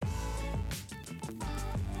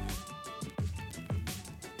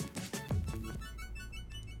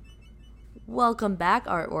Welcome back,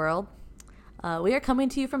 Art World. We are coming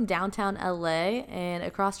to you from downtown LA, and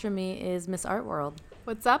across from me is Miss Art World.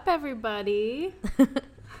 What's up, everybody?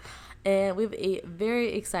 And we have a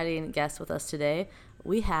very exciting guest with us today.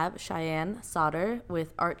 We have Cheyenne Sauter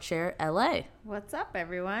with Art Share LA. What's up,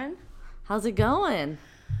 everyone? How's it going?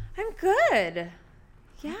 I'm good.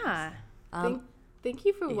 Yeah. Thank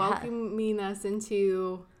you for welcoming us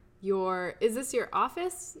into your. Is this your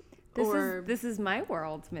office? This is my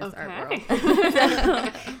world, Miss Okay. Art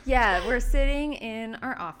World. Yeah, we're sitting in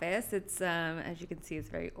our office. It's as you can see, it's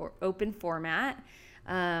very open format.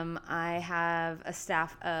 I have a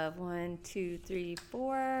staff of 1, 2, 3,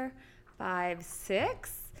 4, 5,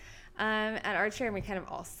 6 at ArtShare, and we kind of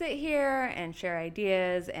all sit here and share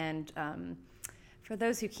ideas. And for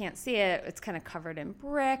those who can't see it, it's kind of covered in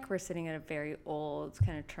brick. We're sitting at a very old,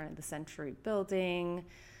 kind of turn of the century building.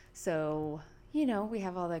 So, you know, we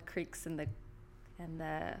have all the creaks and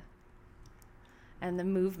the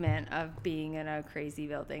movement of being in a crazy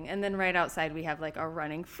building. And then right outside we have like a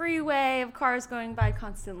running freeway of cars going by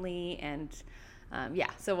constantly. And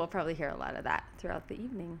so we'll probably hear a lot of that throughout the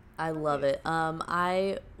evening. I love it.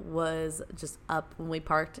 I was just up when we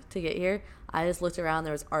parked to get here. I just looked around.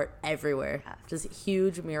 There was art everywhere, just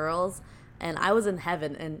huge murals. And I was in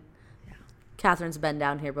heaven. And Catherine's been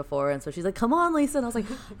down here before, and so she's like, come on, Lisa. And I was like,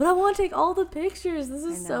 but I want to take all the pictures. This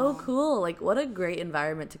is so cool. Like, what a great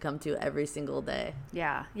environment to come to every single day.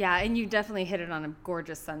 Yeah, and you definitely hit it on a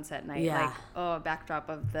gorgeous sunset night. Yeah. Like, a backdrop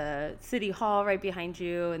of the city hall right behind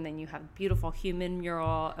you, and then you have a beautiful human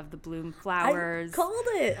mural of the bloom flowers. I called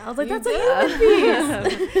it. I was like, You that's a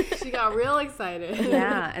human piece. She got real excited.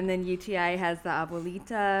 Yeah, and then UTI has the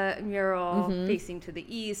Abuelita mural facing to the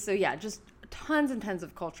east. So yeah, just tons and tons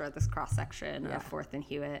of culture at this cross section of 4th and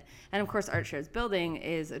Hewitt. And of course, ArtShare's building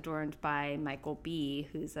is adorned by Michael B.,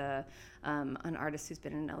 who's an artist who's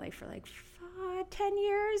been in LA for like 10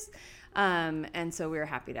 years. And so we were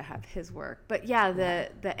happy to have his work. But yeah,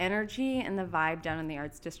 the energy and the vibe down in the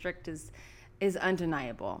Arts District is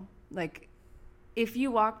undeniable. Like, if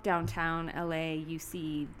you walk downtown LA,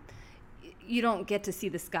 you don't get to see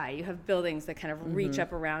the sky. You have buildings that kind of reach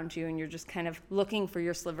up around you, and you're just kind of looking for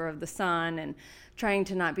your sliver of the sun and trying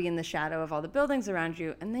to not be in the shadow of all the buildings around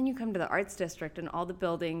you. And then you come to the Arts District, and all the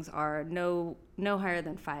buildings are no higher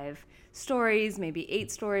than 5 stories, maybe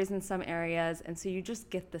 8 stories in some areas. And so you just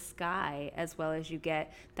get the sky as well as you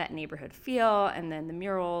get that neighborhood feel, and then the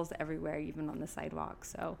murals everywhere, even on the sidewalk.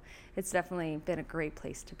 So it's definitely been a great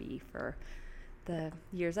place to be for the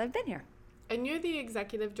years I've been here. And you're the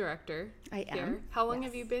executive director. I here. am. How long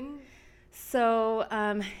have you been? So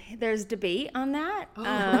there's debate on that.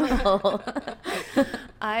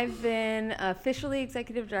 I've been officially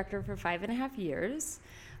executive director for 5.5 years.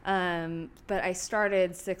 But I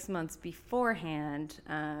started 6 months beforehand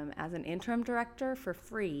as an interim director for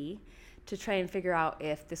free to try and figure out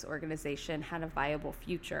if this organization had a viable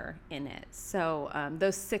future in it. So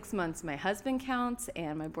those 6 months, my husband counts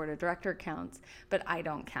and my board of director counts, but I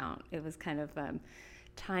don't count. It was kind of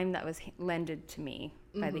time that was lended to me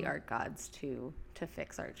by the art gods to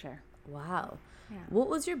fix ArtShare. Wow. Yeah. What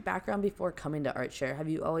was your background before coming to ArtShare? Have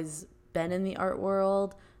you always been in the art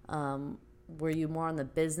world? Were you more on the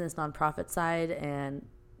business nonprofit side, and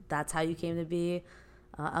that's how you came to be?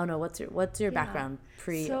 I don't know. What's your background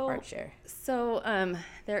pre-ArtShare? So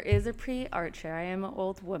there is a pre-ArtShare. I am an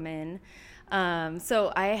old woman.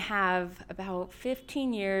 So I have about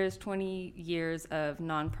 15 years, 20 years of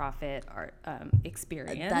nonprofit art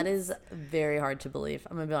experience. That is very hard to believe.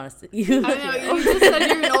 I'm going to be honest. I know, you just said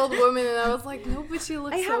you're an old woman, and I was like, no, but she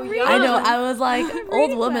looks so young. I know. I was like,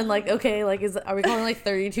 old woman, like, okay, like, are we calling like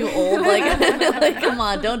 32 old? Like, come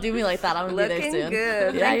on, don't do me like that. I'm going to be there soon. Looking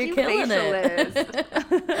good. Yeah, Thank you're you, killing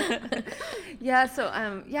it. Yeah, so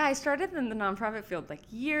I started in the nonprofit field like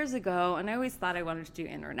years ago, and I always thought I wanted to do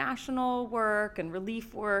international work and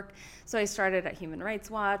relief work. So I started at Human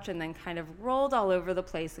Rights Watch and then kind of rolled all over the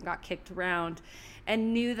place and got kicked around,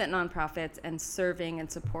 and knew that nonprofits and serving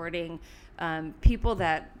and supporting people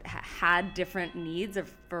that had different needs, a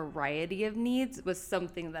variety of needs, was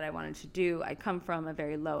something that I wanted to do. I come from a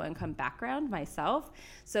very low income background myself,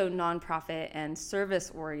 so nonprofit and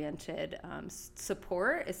service oriented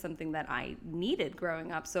support is something that I needed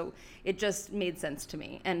growing up. So it just made sense to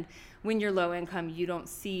me. And when you're low income, you don't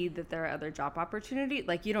see that there are other job opportunities.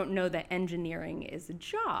 Like, you don't know that engineering is a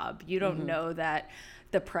job. You don't know that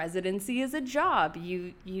the presidency is a job.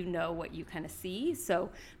 You know what you kind of see. So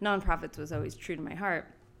nonprofits was always true to my heart.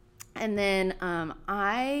 And then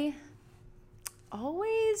I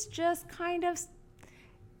always just kind of,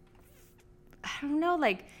 I don't know,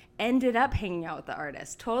 like ended up hanging out with the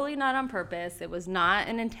artists. Totally not on purpose. It was not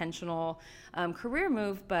an intentional career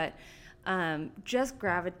move, but just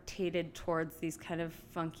gravitated towards these kind of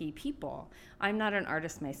funky people. I'm not an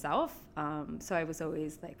artist myself, so I was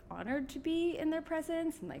always like honored to be in their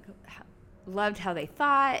presence and like loved how they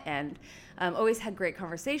thought, and always had great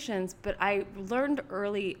conversations. But I learned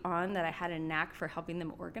early on that I had a knack for helping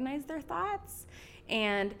them organize their thoughts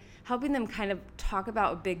and helping them kind of talk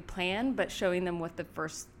about a big plan, but showing them what the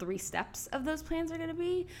first 3 steps of those plans are going to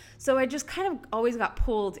be. So I just kind of always got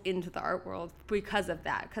pulled into the art world because of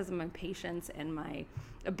that, because of my patience and my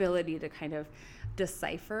ability to kind of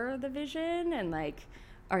decipher the vision and like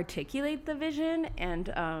articulate the vision.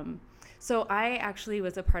 And so I actually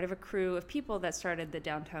was a part of a crew of people that started the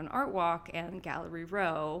Downtown Art Walk and Gallery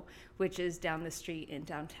Row, which is down the street in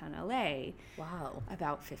downtown LA. Wow.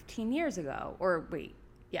 About 15 years ago. Or wait,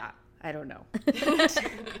 yeah, I don't know.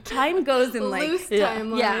 Time goes in like... Loose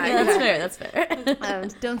timeline. Yeah, That's fair.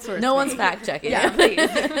 Don't source No me. one's fact checking. Yeah, please.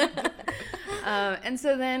 And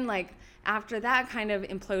so then like after that kind of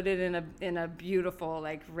imploded in a beautiful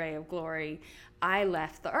like ray of glory, I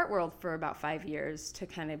left the art world for about 5 years to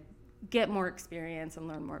kind of get more experience and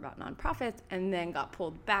learn more about nonprofits, and then got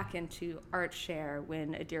pulled back into ArtShare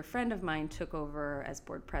when a dear friend of mine took over as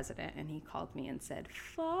board president, and he called me and said,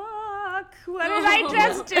 fuck, what did I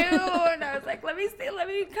just do? And I was like, let me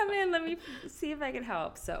come in, let me see if I can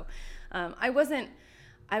help. So I was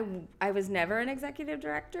never an executive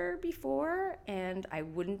director before, and I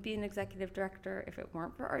wouldn't be an executive director if it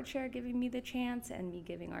weren't for ArtShare giving me the chance and me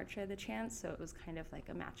giving ArtShare the chance. So it was kind of like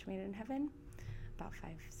a match made in heaven. About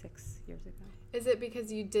 5-6 years ago. Is it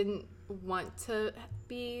because you didn't want to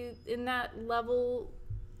be in that level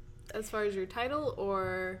as far as your title,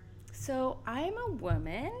 or? So I'm a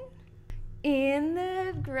woman.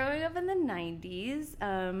 Growing up in the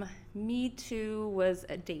 90s, Me Too was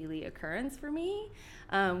a daily occurrence for me.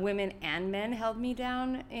 Women and men held me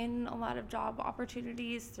down in a lot of job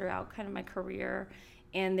opportunities throughout kind of my career,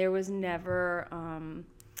 and there was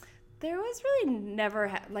really never,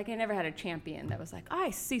 I never had a champion that was like, I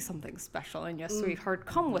see something special in you, sweetheart,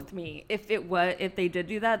 come with me. If they did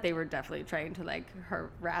do that, they were definitely trying to like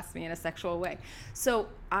harass me in a sexual way. So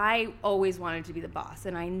I always wanted to be the boss,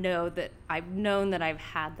 and I've known that I've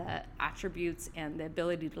had the attributes and the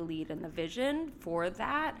ability to lead and the vision for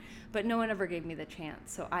that, but no one ever gave me the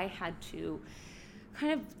chance. So I had to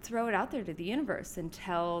kind of throw it out there to the universe and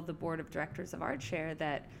tell the board of directors of ArtShare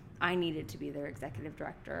that I needed to be their executive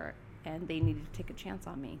director, and they needed to take a chance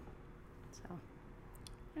on me. So,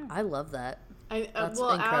 yeah. I love that. That's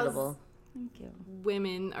well, incredible. Thank you.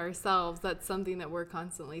 Women ourselves, that's something that we're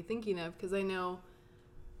constantly thinking of, because I know,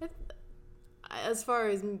 as far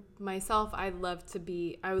as myself, I would love to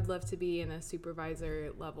be in a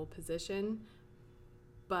supervisor level position,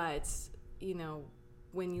 but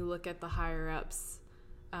when you look at the higher ups,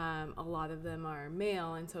 a lot of them are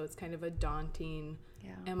male, and so it's kind of a daunting.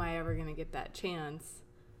 Yeah. Am I ever going to get that chance?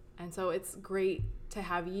 And so it's great to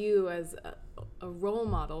have you as a role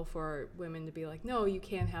model for women to be like, no, you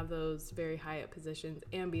can have those very high up positions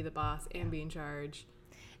and be the boss and be in charge.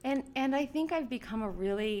 And I think I've become a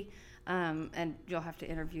really, and you'll have to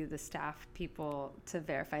interview the staff people to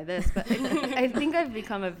verify this, but I think I've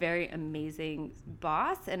become a very amazing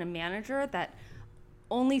boss and a manager that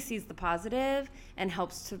only sees the positive and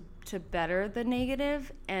helps to better the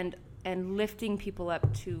negative, and lifting people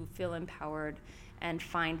up to feel empowered and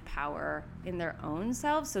find power in their own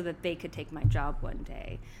selves so that they could take my job one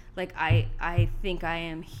day. Like I think I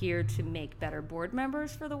am here to make better board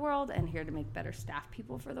members for the world and here to make better staff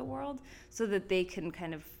people for the world, so that they can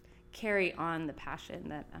kind of carry on the passion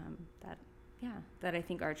that I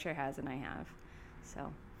think ArtShare has and I have.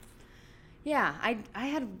 So yeah, I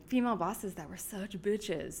had female bosses that were such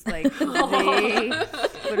bitches. Like, they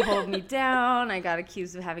would hold me down. I got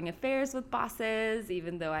accused of having affairs with bosses,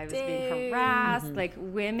 even though I was being harassed. Mm-hmm. Like,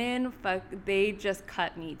 women, they just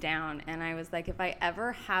cut me down. And I was like, if I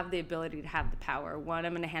ever have the ability to have the power, one,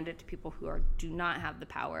 I'm going to hand it to people who do not have the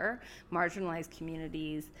power, marginalized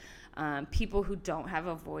communities, people who don't have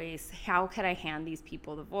a voice. How could I hand these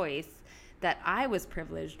people the voice that I was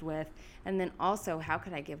privileged with? And then also, how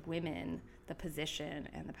could I give women the position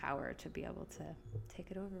and the power to be able to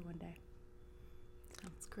take it over one day?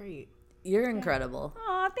 That's great. You're incredible.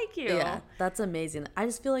 Oh, thank you. Yeah, that's amazing. I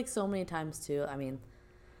just feel like so many times too, I mean,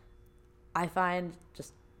 I find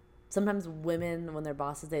just sometimes women, when they're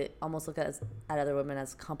bosses, they almost look at other women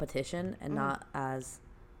as competition and not as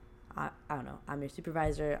I don't know, I'm your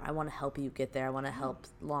supervisor. I want to help you get there. I want to help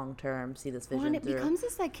long term see this vision and it through. becomes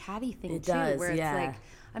this like catty thing It too, does, where it's yeah. like,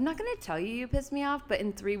 I'm not going to tell you pissed me off, but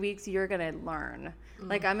in 3 weeks you're going to learn.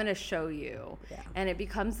 Like, I'm going to show you. Yeah. And it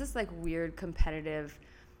becomes this like weird competitive,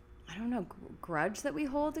 I don't know, grudge that we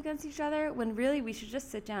hold against each other, when really we should just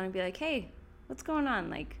sit down and be like, hey, what's going on?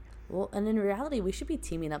 Like, Well, and in reality, we should be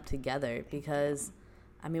teaming up together because,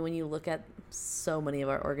 I mean, when you look at so many of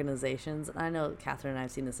our organizations, and I know Catherine and I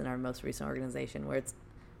have seen this in our most recent organization, where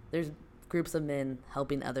there's groups of men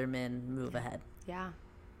helping other men move ahead. yeah,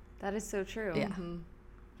 that is so true. Yeah.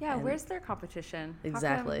 Yeah, And- where's their competition? How come-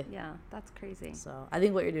 Exactly. Yeah, that's crazy. So I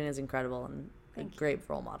think what you're doing is incredible and Thank a great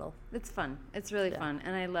role model. It's fun. It's really Yeah. fun,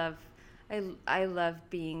 and I love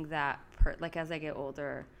being that. Like as I get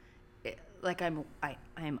older, I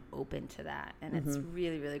am open to that, and it's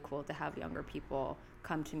really really cool to have younger people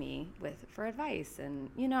come to me for advice, and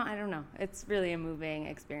I don't know. It's really a moving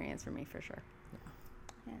experience for me for sure.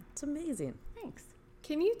 Yeah. It's amazing. Thanks.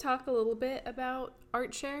 Can you talk a little bit about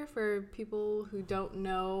ArtShare for people who don't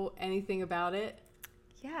know anything about it?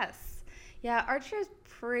 Yes. Yeah, ArtShare is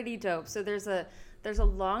pretty dope. So there's a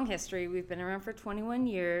long history. We've been around for 21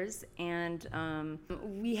 years, and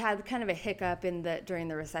we had kind of a hiccup during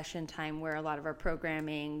the recession time where a lot of our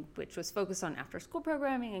programming, which was focused on after-school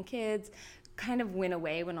programming and kids, kind of went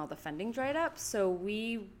away when all the funding dried up. So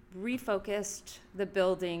we refocused the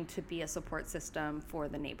building to be a support system for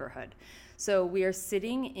the neighborhood. So we are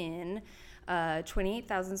sitting in a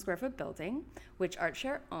 28,000 square foot building, which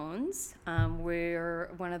ArtShare owns.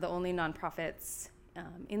 We're one of the only nonprofits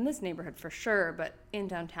in this neighborhood for sure, but in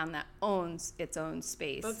downtown that owns its own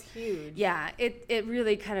space. That's huge. Yeah, it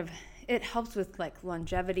really it helps with like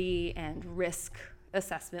longevity and risk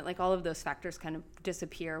assessment. Like all of those factors kind of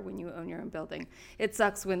disappear when you own your own building. It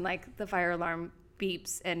sucks when like the fire alarm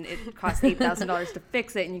beeps and it costs $8,000 to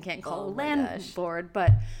fix it and you can't call a landlord,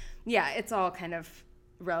 but yeah, it's all kind of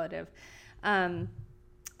relative.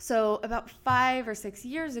 So about 5 or 6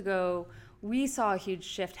 years ago, we saw a huge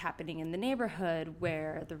shift happening in the neighborhood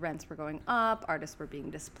where the rents were going up, artists were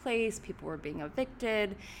being displaced, people were being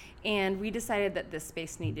evicted, and we decided that this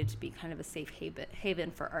space needed to be kind of a safe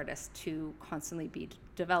haven for artists to constantly be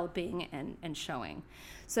developing and showing.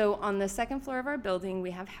 So on the second floor of our building,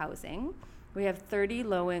 we have housing. We have 30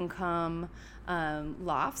 low-income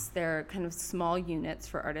lofts. They're kind of small units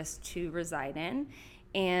for artists to reside in.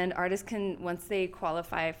 And artists can, once they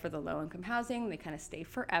qualify for the low-income housing, they kind of stay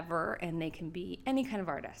forever, and they can be any kind of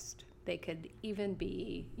artist. They could even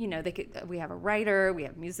be, we have a writer, we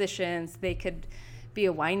have musicians, they could be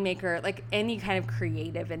a winemaker, like any kind of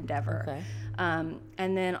creative endeavor. Okay.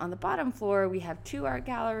 And then on the bottom floor, we have 2 art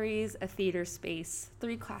galleries, a theater space,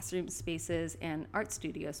 3 classroom spaces, and art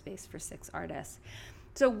studio space for 6 artists.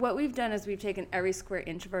 So what we've done is we've taken every square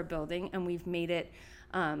inch of our building and we've made it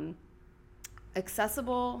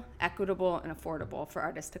accessible, equitable, and affordable for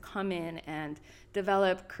artists to come in and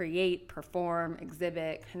develop, create, perform,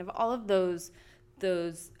 exhibit, kind of all of those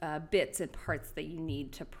bits and parts that you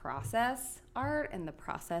need to process art and the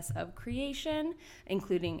process of creation,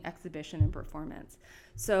 including exhibition and performance.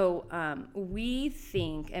 So we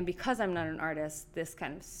think, and because I'm not an artist, this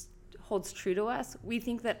kind of holds true to us, we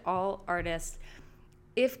think that all artists,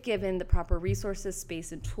 if given the proper resources,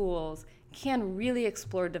 space, and tools, can really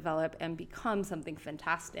explore, develop, and become something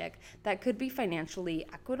fantastic that could be financially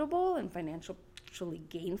equitable and financially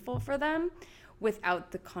gainful for them without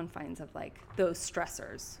the confines of like those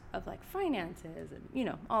stressors of like finances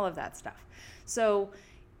and all of that stuff. So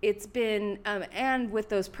it's been and with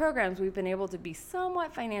those programs we've been able to be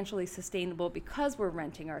somewhat financially sustainable because we're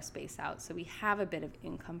renting our space out, so we have a bit of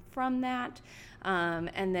income from that,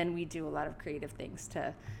 and then we do a lot of creative things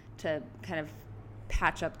to kind of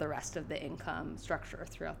patch up the rest of the income structure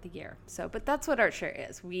throughout the year. So, but that's what ArtShare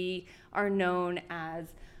is. We are known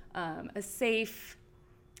as a safe,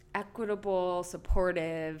 equitable,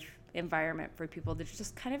 supportive environment for people to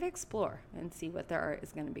just kind of explore and see what their art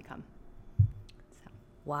is going to become. So.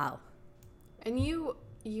 Wow. And you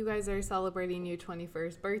guys are celebrating your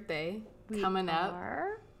 21st birthday coming up.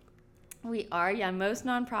 We are. Yeah, most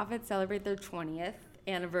nonprofits celebrate their 20th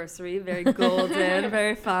anniversary. Very golden,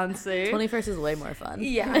 very fancy. 21st is way more fun.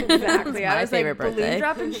 Yeah, exactly. My favorite birthday. Balloon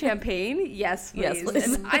dropping champagne? Yes, please. Yes,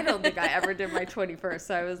 please. And I don't think I ever did my 21st,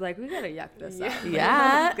 so I was like, we gotta yuck this up.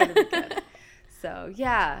 Yeah. It's gonna be good. So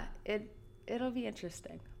yeah, it'll be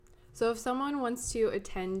interesting. So if someone wants to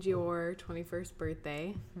attend your 21st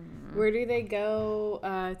birthday, where do they go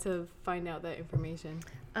to find out that information?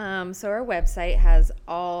 So our website has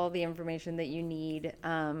all the information that you need.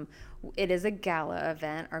 It is a gala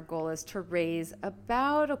event. Our goal is to raise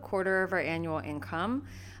about a quarter of our annual income.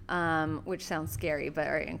 which sounds scary, but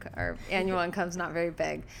our annual income's not very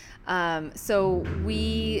big. So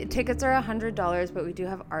tickets are $100, but we do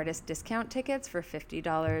have artist discount tickets for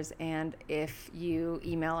 $50. And if you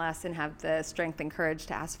email us and have the strength and courage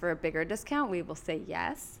to ask for a bigger discount, we will say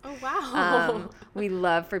yes. Oh, wow. We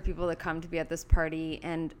love for people to come to be at this party.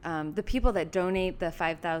 And the people that donate the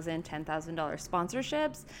 $5,000, $10,000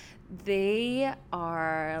 sponsorships, they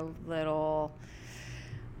are a little...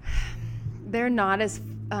 They're not as...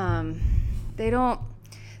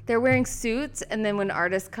 They're wearing suits, and then when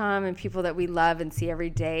artists come and people that we love and see every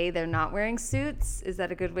day, they're not wearing suits. Is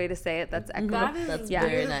that a good way to say it? That's equitable. That's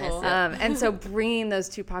very nice. And so bringing those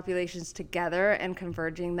two populations together and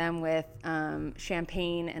converging them with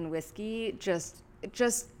champagne and whiskey just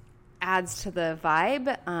adds to the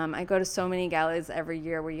vibe. I go to so many galas every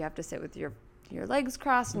year where you have to sit with your legs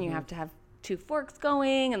crossed and you have to have two forks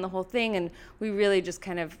going and the whole thing. And we really just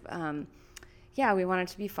kind of... we want it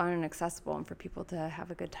to be fun and accessible and for people to have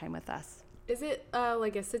a good time with us. Is it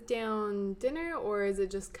like a sit-down dinner, or is it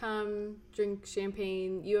just come, drink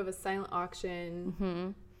champagne? You have a silent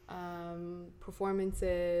auction,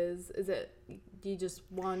 performances. Do you just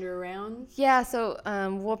wander around? Yeah, so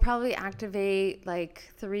we'll probably activate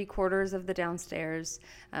like 3/4 of the downstairs.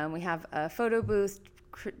 We have a photo booth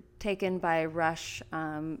taken by Rush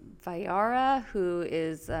Vayara, who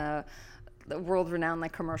is... world-renowned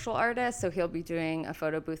like commercial artist, so he'll be doing a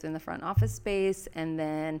photo booth in the front office space, and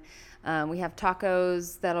then we have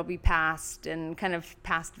tacos that'll be passed and kind of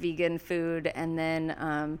past vegan food, and then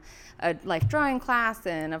a life drawing class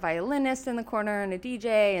and a violinist in the corner and a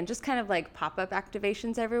DJ, and just kind of like pop-up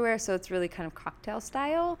activations everywhere, so it's really kind of cocktail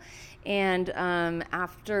style. And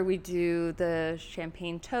after we do the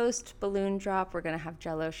champagne toast balloon drop, we're gonna have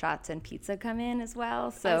Jell-O shots and pizza come in as well.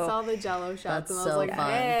 So I saw the Jell-O shots and I was like,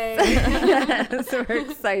 fun. hey. So we're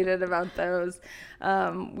excited about those.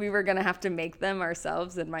 We were gonna have to make them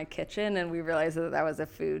ourselves in my kitchen, and we realized that was a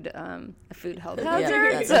food health hazard.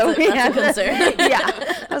 Yeah, so we had concern.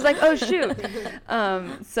 I was like, oh shoot.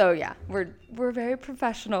 We're very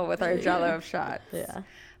professional with our Jell-O shots. Yeah.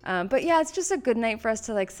 But yeah, it's just a good night for us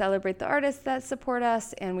to like celebrate the artists that support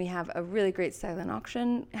us, and we have a really great silent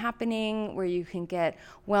auction happening where you can get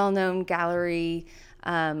well-known gallery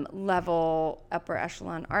level upper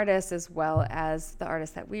echelon artists, as well as the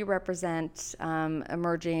artists that we represent,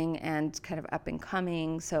 emerging and kind of up and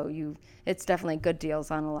coming. So it's definitely good deals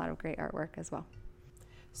on a lot of great artwork as well.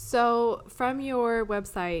 So from your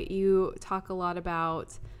website, you talk a lot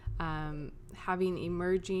about having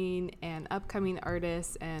emerging and upcoming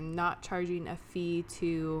artists and not charging a fee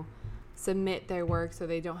to submit their work, so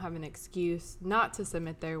they don't have an excuse not to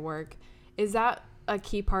submit their work. Is that a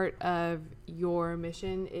key part of your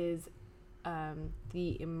mission, is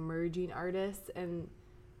the emerging artists? And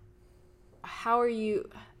how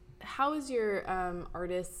is your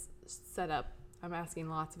artists set up? I'm asking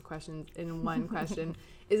lots of questions in one question.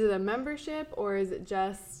 Is it a membership, or is it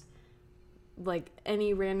just like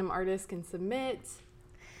any random artist can submit?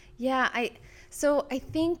 Yeah, I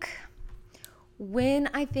think when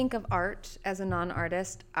I think of art as a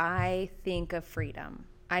non-artist, I think of freedom.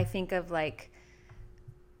 I think of like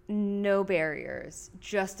no barriers,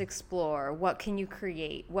 just explore. What can you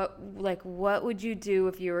create? What would you do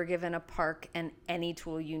if you were given a park and any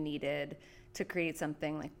tool you needed to create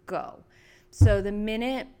something? Like, go. So the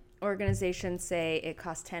minute organizations say it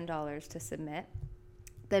costs $10 to submit,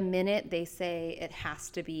 the minute they say it has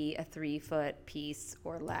to be a 3-foot piece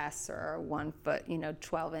or less, or a 1 foot,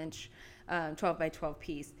 12 by 12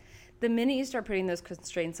 piece, the minute you start putting those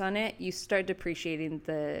constraints on it, you start depreciating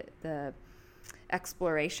the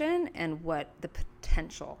exploration and what the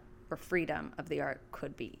potential or freedom of the art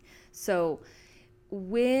could be. So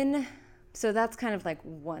that's kind of like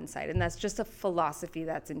one side, and that's just a philosophy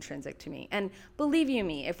that's intrinsic to me. And believe you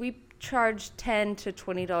me, if we charge $10 to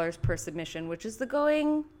 $20 per submission, which is the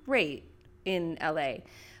going rate in LA,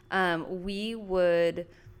 we would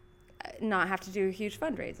not have to do a huge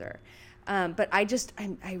fundraiser. But I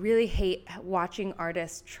really hate watching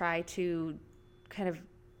artists try to kind of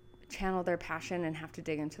channel their passion and have to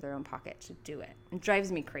dig into their own pocket to do it. It drives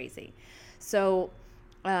me crazy. So,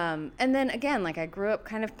 and then again, like I grew up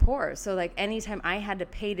kind of poor. So like anytime I had to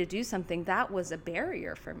pay to do something, that was a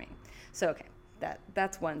barrier for me. So, okay,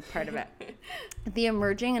 that's one part of it. The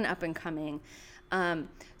emerging and up and coming.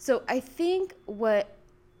 So I think what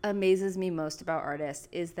amazes me most about artists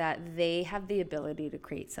is that they have the ability to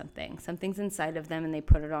create something's inside of them, and they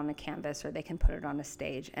put it on a canvas or they can put it on a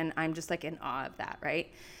stage, and I'm just like in awe of that, right?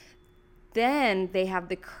 Then they have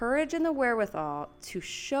the courage and the wherewithal to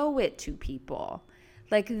show it to people.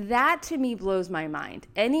 Like that to me blows my mind.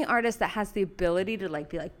 Any artist that has the ability to like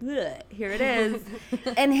be like, here it is,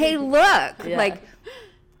 and hey, look, like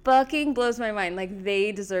fucking blows my mind. Like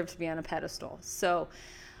they deserve to be on a pedestal. So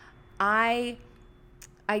I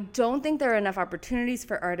don't think there are enough opportunities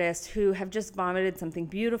for artists who have just vomited something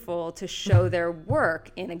beautiful to show their work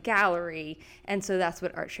in a gallery. And so that's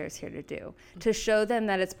what ArtShare is here to do, to show them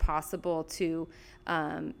that it's possible to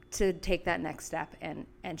take that next step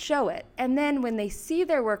and show it. And then when they see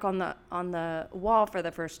their work on the wall for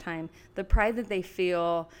the first time, the pride that they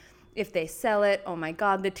feel, if they sell it, oh my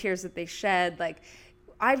God, the tears that they shed. Like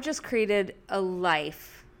I've just created a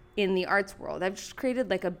life in the arts world. I've just created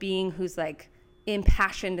like a being who's like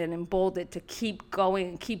impassioned and emboldened to keep going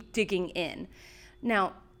and keep digging in.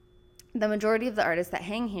 Now, the majority of the artists that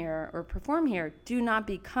hang here or perform here do not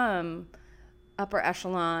become upper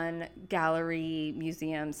echelon gallery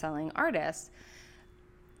museum selling artists.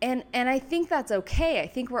 And I think that's okay. I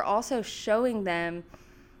think we're also showing them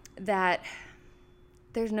that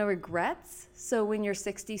there's no regrets. So when you're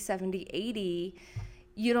 60, 70, 80,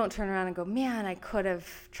 you don't turn around and go, man, I could have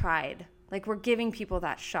tried. Like we're giving people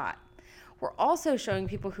that shot. We're also showing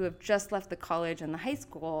people who have just left the college and the high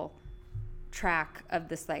school track of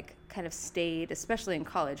this like kind of staid, especially in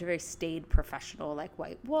college, a very staid professional, like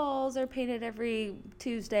white walls are painted every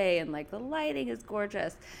Tuesday and like the lighting is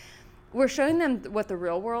gorgeous. We're showing them what the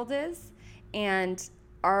real world is, and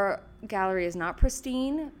our gallery is not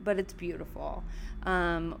pristine, but it's beautiful.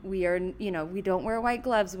 We are, we don't wear white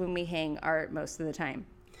gloves when we hang art most of the time.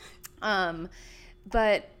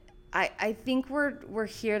 But I think we're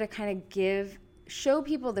here to kind of show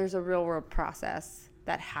people there's a real world process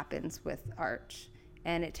that happens with art,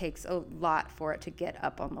 and it takes a lot for it to get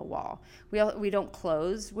up on the wall. We don't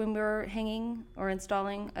close when we're hanging or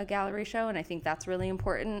installing a gallery show, and I think that's really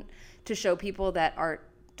important to show people that art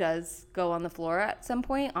does go on the floor at some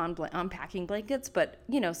point on packing blankets, but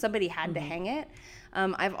somebody had to hang it.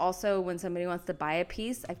 I've also, when somebody wants to buy a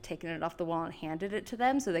piece, I've taken it off the wall and handed it to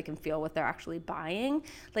them so they can feel what they're actually buying.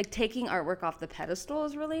 Like taking artwork off the pedestal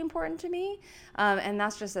is really important to me. And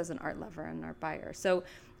that's just as an art lover and art buyer. So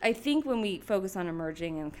I think when we focus on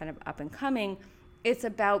emerging and kind of up and coming, it's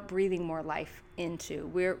about breathing more life into.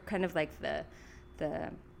 We're kind of like the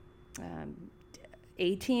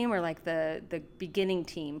A team, or like the beginning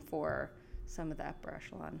team for some of the upper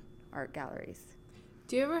echelon art galleries.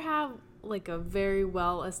 Do you ever have like a very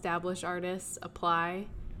well established artist apply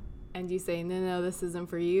and you say, no, this isn't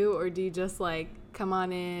for you? Or do you just like, come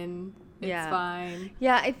on in, it's fine?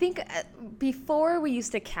 Yeah, I think before we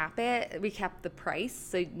used to cap it, we capped the price,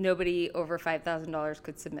 so nobody over $5,000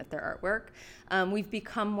 could submit their artwork. We've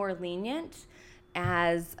become more lenient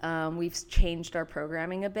as we've changed our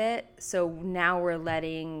programming a bit. So now we're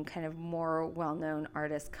letting kind of more well-known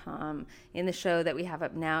artists come. In the show that we have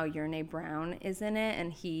up now, Yerne Brown is in it,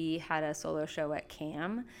 and he had a solo show at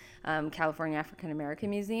CAM, California African American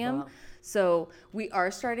Museum. Wow. So we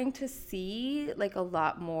are starting to see like a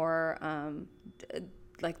lot more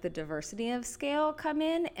like the diversity of scale come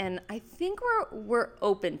in, and I think we're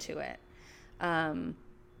open to it.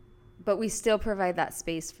 But we still provide that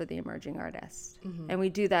space for the emerging artist. Mm-hmm. And we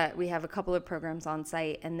do that. We have a couple of programs on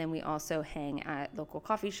site, and then we also hang at local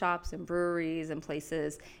coffee shops and breweries and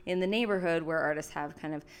places in the neighborhood where artists have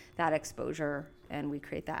kind of that exposure, and we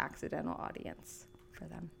create that accidental audience for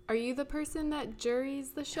them. Are you the person that juries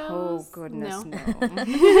the shows? Oh, goodness,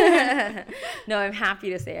 no. No, I'm happy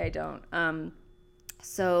to say I don't.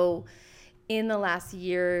 So in the last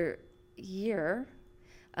year,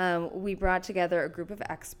 we brought together a group of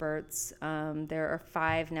experts. There are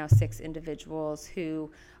 5, now 6 individuals who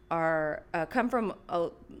are come from a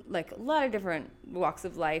lot of different walks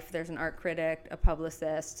of life. There's an art critic, a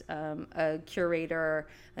publicist, a curator,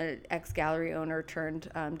 an ex-gallery owner turned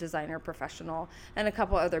designer professional, and a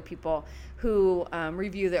couple other people who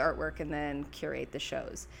review the artwork and then curate the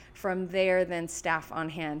shows. From there, then staff on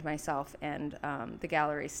hand, myself and the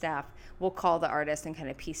gallery staff, will call the artist and kind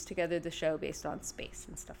of piece together the show based on space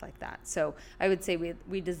and stuff like that. So I would say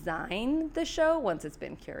we design the show once it's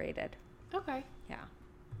been curated. Okay. Yeah.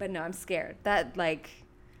 But no, I'm scared.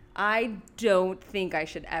 I don't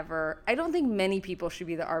think many people should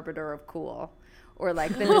be the arbiter of cool, or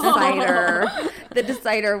like the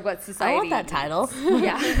decider of what society. I want that title.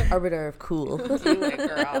 Yeah. Arbiter of cool. Do it,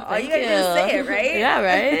 girl. All you gotta do is say it, right? Yeah,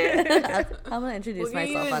 right? I'm gonna introduce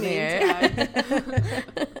myself on here.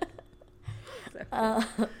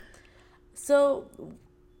 So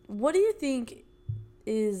what do you think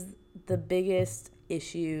is the biggest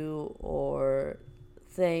issue or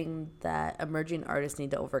thing that emerging artists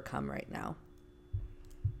need to overcome right now?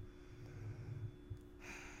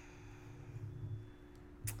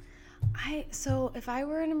 So if I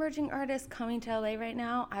were an emerging artist coming to LA right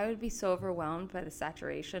now, I would be so overwhelmed by the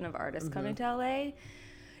saturation of artists coming to LA.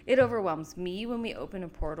 It overwhelms me when we open a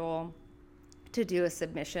portal to do a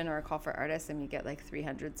submission or a call for artists and we get like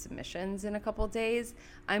 300 submissions in a couple days.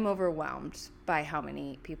 I'm overwhelmed by how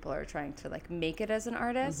many people are trying to like make it as an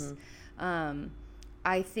artist.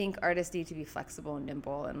 I think artists need to be flexible and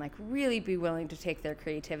nimble and like really be willing to take their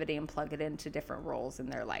creativity and plug it into different roles in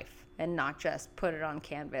their life and not just put it on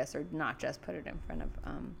canvas or not just put it in front of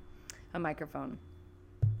a microphone.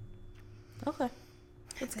 Okay.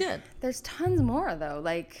 That's good. There's tons more though.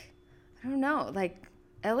 Like, I don't know, like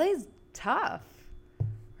LA's tough,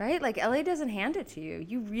 right? Like LA doesn't hand it to you.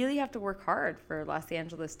 You really have to work hard for Los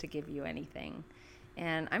Angeles to give you anything.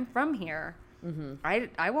 And I'm from here.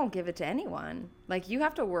 I won't give it to anyone. Like you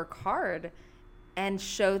have to work hard and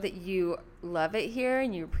show that you love it here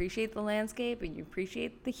and you appreciate the landscape and you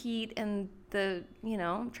appreciate the heat and the,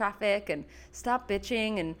 traffic, and stop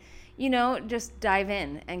bitching and, just dive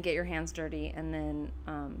in and get your hands dirty, and then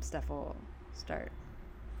stuff will start,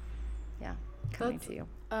 coming to you.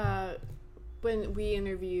 When we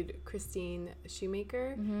interviewed Christine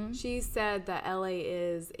Shoemaker, she said that LA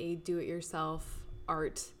is a do-it-yourself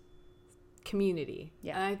art community.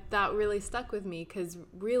 And that really stuck with me, because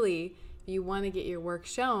really, if you want to get your work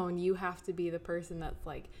shown, you have to be the person that's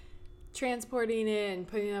like transporting it and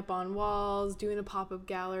putting it up on walls, doing a pop-up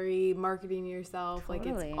gallery, marketing yourself.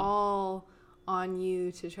 Totally. Like it's all on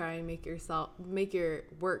you to try and make your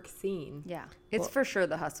work seen. Yeah, it's for sure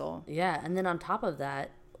the hustle. Yeah, and then on top of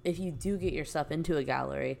that, if you do get yourself into a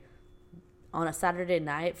gallery on a Saturday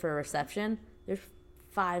night for a reception, there's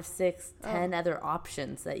 5, 6, 10 other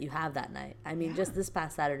options that you have that night. I mean, just this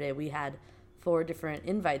past Saturday, we had 4 different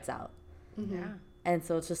invites out. Yeah. And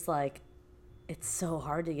so it's just like, it's so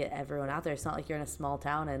hard to get everyone out there. It's not like you're in a small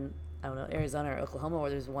town in, I don't know, Arizona or Oklahoma where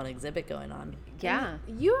there's one exhibit going on. Yeah.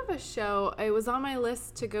 And you have a show. It was on my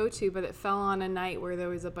list to go to, but it fell on a night where there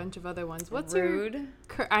was a bunch of other ones. What's Rude?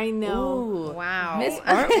 I know. Ooh. Wow. Miss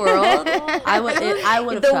Art World. I would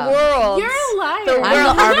have the come. world. You're a liar.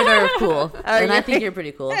 I'm the arbiter of cool. And I think you're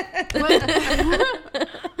pretty cool.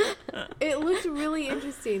 It looked really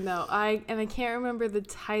interesting though. I can't remember the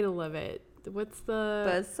title of it. What's the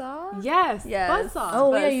Buzzsaw? Yes. Yes. Buzzsaw.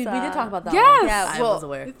 Oh, yeah, we did talk about that Yes. one. Yeah, I was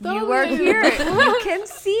aware. You were here. You can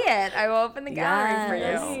see it. I will open the gallery for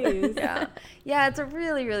you. Yes. Yeah. Yeah, it's a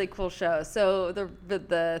really, really cool show. So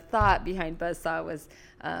the thought behind Buzzsaw was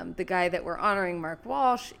the guy that we're honoring, Mark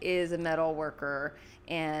Walsh, is a metal worker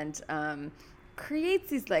and creates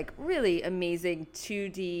these like really amazing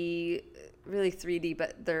 2D, really 3D,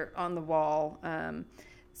 but they're on the wall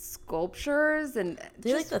sculptures. And do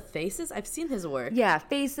you like the faces? I've seen his work. Yeah,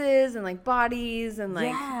 faces and like bodies and like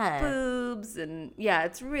Yeah. boobs, and yeah,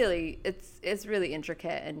 it's really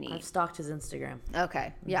intricate and neat. I've stalked his Instagram.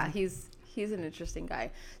 Okay, yeah, he's an interesting guy.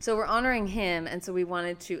 So we're honoring him, and so we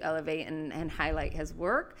wanted to elevate and highlight his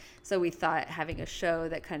work. So we thought having a show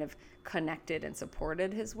that kind of connected and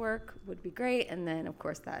supported his work would be great. And then, of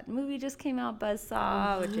course, that movie just came out,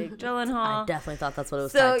 Buzzsaw, with Jake Gyllenhaal. I definitely thought that's what it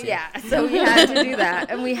was. So tied to. yeah, so we had to do that,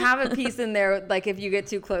 and we have a piece in there like if you get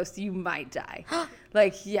too close, you might die.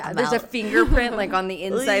 Like there's a fingerprint like on the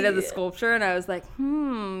inside of the sculpture, and I was like,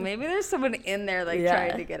 maybe there's someone in there like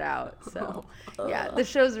trying to get out. So yeah, the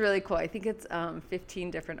show's really cool. I think it's 15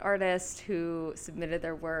 different artists who submitted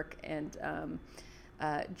their work, and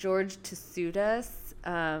George Tsoudas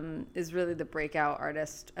is really the breakout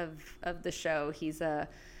artist of the show. He's a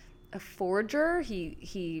forger.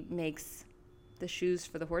 He makes the shoes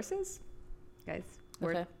for the horses, guys.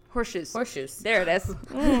 Okay. Horseshoes. Horseshoes. There it is.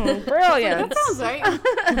 Brilliant. That sounds right.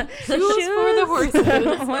 Shoes for the horses. For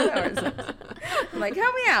the horses. I'm like,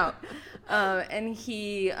 help me out. And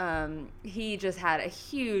he just had a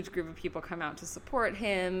huge group of people come out to support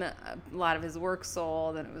him. A lot of his work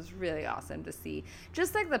sold, and it was really awesome to see.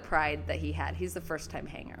 Just like the pride that he had. He's the first-time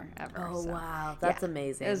hanger ever. Oh, so, wow. That's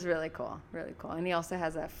amazing. It was really cool. Really cool. And he also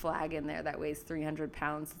has a flag in there that weighs 300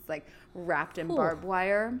 pounds. It's like wrapped in barbed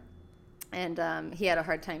wire. And he had a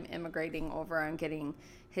hard time immigrating over and getting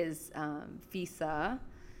his visa.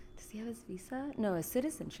 Does he have his visa? No, his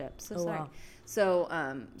citizenship. So sorry. Wow.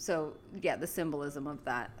 So yeah, the symbolism of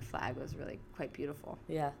that flag was really quite beautiful.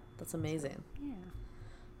 Yeah, that's amazing. Yeah.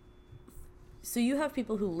 So you have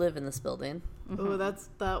people who live in this building. Oh, that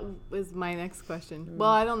was my next question. Well,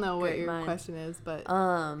 I don't know what your question is, but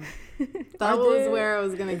that was where I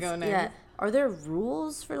was gonna go next. Yeah. Are there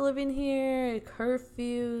rules for living here?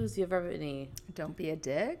 Curfews? Do you ever have any? Don't be a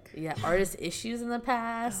dick. Yeah. Artist issues in the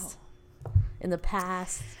past? In the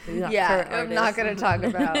past? Yeah, I'm not going to talk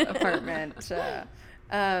about apartment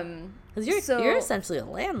Because you're essentially a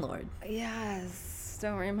landlord. Yes,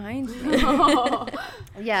 don't remind me.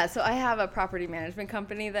 Yeah, so I have a property management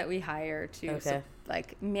company that we hire to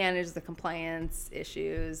manage the compliance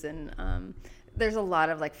issues, and there's a lot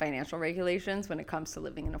of like financial regulations when it comes to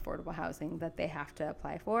living in affordable housing that they have to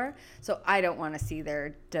apply for. So I don't want to see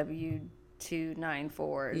their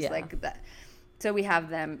W-294s like that. So we have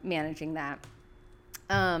them managing that.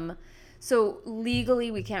 So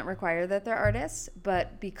legally, we can't require that they're artists,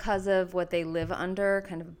 but because of what they live under,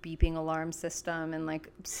 kind of a beeping alarm system and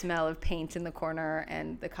like smell of paint in the corner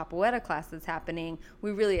and the capoeira class that's happening,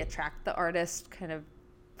 we really attract the artist kind of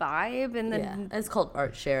vibe. And then it's called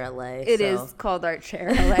Art Share LA. It is called Art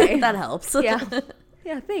Share LA. That helps. Yeah,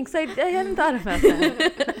 thanks. I hadn't thought about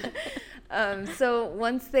that. So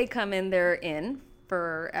once they come in, they're in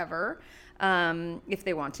forever, if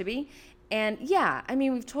they want to be. And yeah, I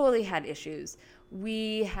mean, we've totally had issues.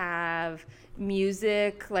 We have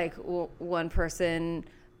music, like one person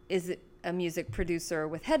is a music producer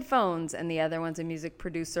with headphones and the other one's a music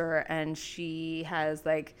producer, and she has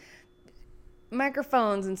like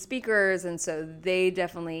microphones and speakers, and so they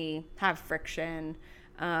definitely have friction.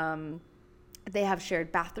 They have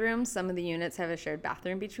shared bathrooms. Some of the units have a shared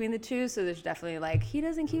bathroom between the two, so there's definitely like, he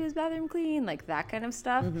doesn't keep his bathroom clean, like that kind of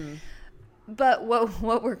stuff. Mm-hmm. But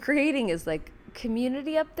what we're creating is like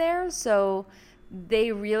community up there, so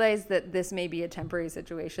they realize that this may be a temporary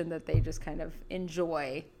situation that they just kind of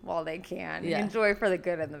enjoy while they can. Enjoy for the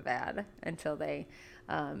good and the bad until they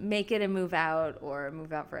make it and move out, or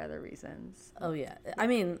move out for other reasons. Oh yeah, I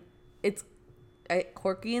mean, it's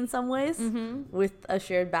quirky in some ways, with a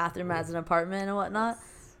shared bathroom as an apartment and whatnot.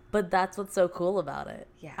 But that's what's so cool about it.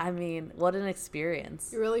 Yeah. I mean, what an experience.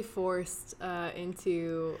 You're really forced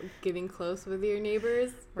into getting close with your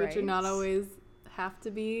neighbors, which are not always have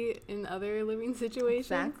to be in other living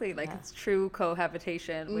situations. Exactly. Like it's true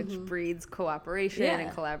cohabitation, which breeds cooperation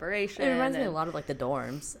and collaboration. It reminds me a lot of like the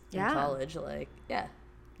dorms in college. Like, Yeah.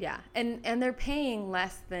 And they're paying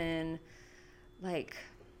less than like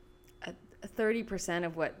 30%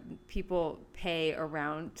 of what people pay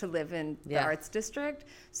around to live in the arts district.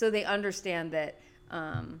 So they understand that,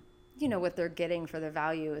 what they're getting for the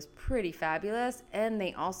value is pretty fabulous. And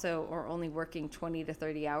they also are only working 20 to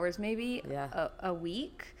 30 hours maybe a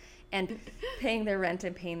week, and paying their rent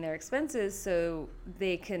and paying their expenses, so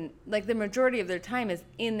they can, like, the majority of their time is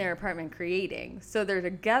in their apartment creating. So they're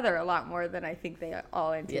together a lot more than I think they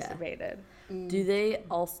all anticipated. Do they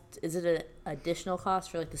also, is it an additional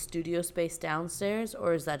cost for like the studio space downstairs,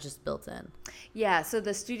 or is that just built in? Yeah, so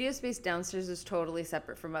the studio space downstairs is totally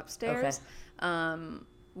separate from upstairs.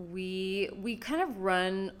 We kind of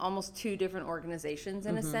run almost two different organizations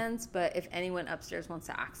in a sense, but if anyone upstairs wants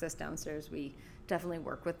to access downstairs, we definitely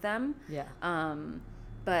work with them.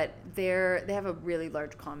 But they have a really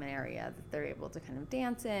large common area that they're able to kind of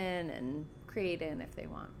dance in and create in if they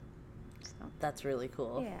want. So that's really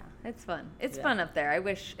cool. Yeah, it's fun. It's fun up there. I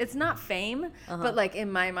wish it's not fame, but like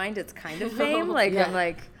in my mind, it's kind of fame. Like I'm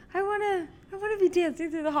like, I wanna be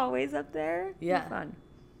dancing through the hallways up there. Yeah, it's fun.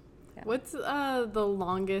 Yeah. What's the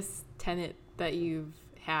longest tenant that you've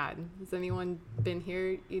had? Has anyone been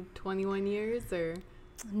here 21 years or?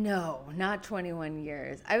 No, not 21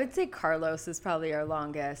 years. I would say Carlos is probably our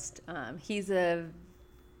longest. He's a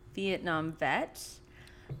Vietnam vet.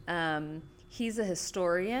 He's a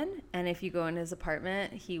historian, and if you go in his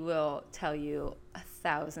apartment, he will tell you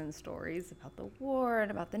 1,000 stories about the war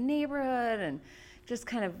and about the neighborhood, and just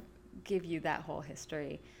kind of give you that whole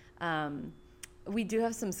history. We do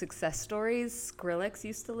have some success stories. Skrillex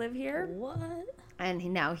used to live here. What? And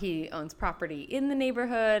now he owns property in the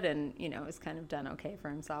neighborhood, and has kind of done okay for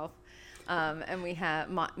himself. And we have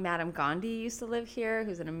Madame Gandhi used to live here,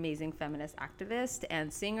 who's an amazing feminist activist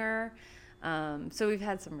and singer. So we've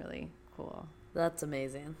had some really cool. That's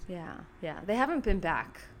amazing. Yeah. They haven't been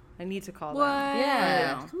back. I need to call them.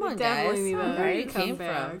 Yeah. Come on, definitely guys. Need where you came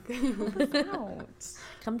back. from.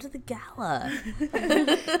 Come to the gala.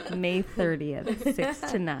 May 30th, 6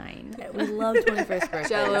 to 9. We love 21st birthday.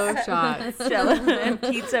 Jello shots. Jello and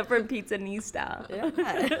pizza from Pizzanista. Yeah.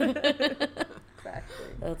 Exactly.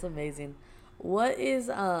 That's amazing. What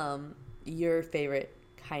is your favorite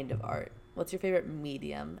kind of art? What's your favorite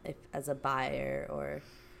medium, if as a buyer or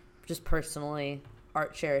just personally,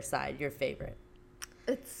 art share aside, your favorite?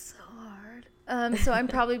 It's so hard. So I'm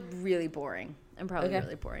probably really boring.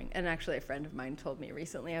 Really boring. And actually, a friend of mine told me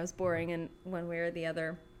recently I was boring in one way or the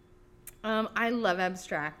other. I love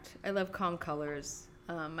abstract. I love calm colors.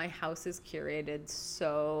 My house is curated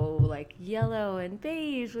so like yellow and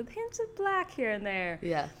beige with hints of black here and there.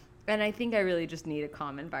 Yeah. And I think I really just need a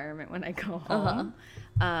calm environment when I go home.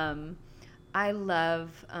 I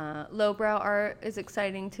love lowbrow art is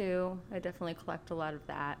exciting too. I definitely collect a lot of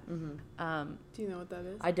that. Do you know what that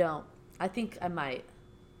is? I don't. I think I might.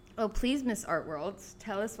 Oh, please, Miss Art World,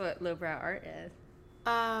 tell us what lowbrow art is.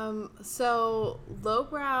 So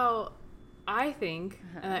lowbrow, I think,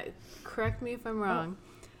 correct me if I'm wrong,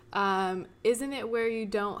 isn't it where you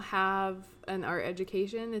don't have an art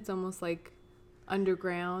education? It's almost like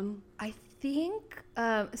underground. I think,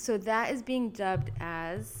 so that is being dubbed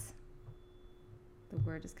as, the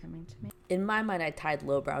word is coming to me. In my mind, I tied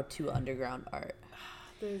lowbrow to underground art.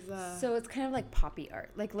 There's So it's kind of like poppy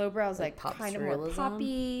art. Like lowbrow is like pop kind of more surrealism?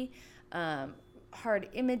 poppy, hard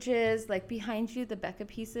images. Like behind you, the Becca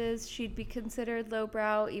pieces, she'd be considered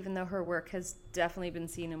lowbrow, even though her work has definitely been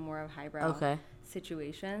seen in more of highbrow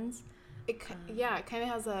situations. it kind of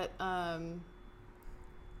has that.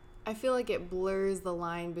 I feel like it blurs the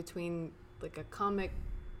line between like a comic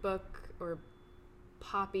book or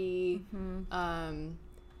poppy,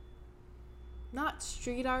 not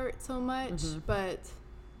street art so much, but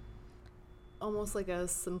almost like a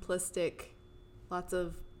simplistic, lots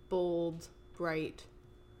of bold, bright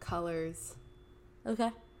colors.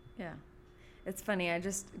 Okay. Yeah. It's funny. I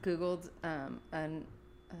just Googled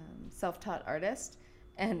self-taught artist,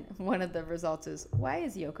 and one of the results is, why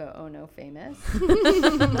is Yoko Ono famous?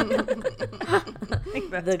 I think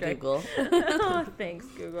that's great. Google. Oh, thanks,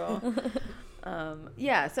 Google.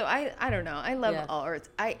 Yeah, so I don't know. I love all arts.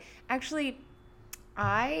 I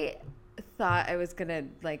thought I was gonna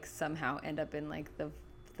like somehow end up in like the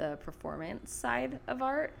performance side of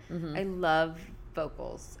art. I love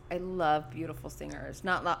vocals. I love beautiful singers,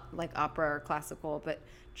 not like opera or classical, but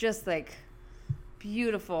just like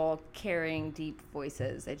beautiful, caring, deep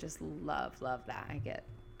voices. I just love that. I get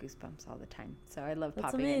goosebumps all the time. So I love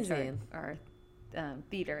popping into our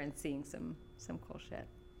theater and seeing some cool shit.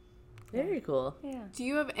 Very cool. Yeah. Do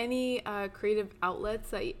you have any creative outlets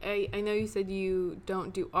that I know you said you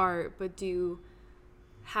don't do art, but do you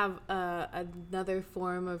have another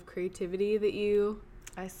form of creativity that you?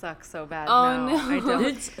 I suck so bad. Oh, no. I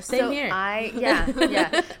don't. Same here.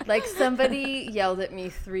 Yeah. Like somebody yelled at me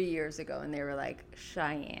 3 years ago and they were like,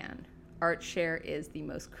 Cheyenne, ArtShare is the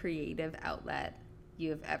most creative outlet you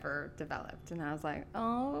have ever developed. And I was like,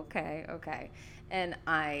 oh, okay. And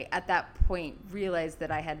I, at that point, realized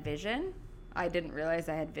that I had vision. I didn't realize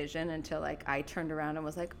I had vision until like I turned around and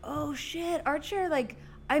was like, oh shit, ArtShare, like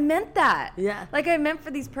I meant that. Yeah. Like I meant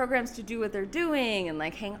for these programs to do what they're doing and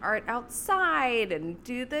like hang art outside and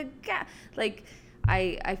do like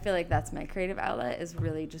I feel like that's my creative outlet, is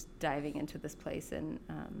really just diving into this place and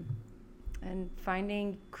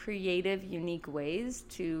finding creative, unique ways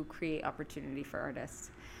to create opportunity for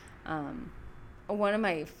artists. One of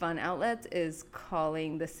my fun outlets is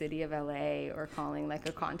calling the city of LA or calling like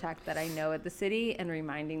a contact that I know at the city and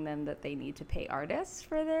reminding them that they need to pay artists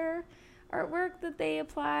for their artwork that they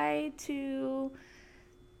apply to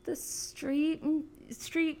the street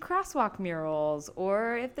crosswalk murals,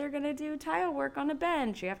 or if they're going to do tile work on a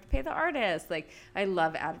bench, you have to pay the artist. Like I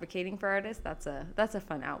love advocating for artists. That's a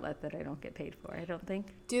fun outlet that I don't get paid for, I don't think.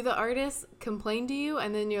 Do the artists complain to you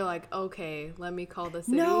and then you're like, okay, let me call the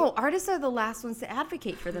city? No, artists are the last ones to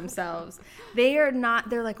advocate for themselves. They're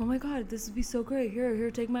like, oh my God, this would be so great. Here,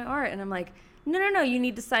 take my art. And I'm like, no, you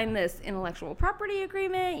need to sign this intellectual property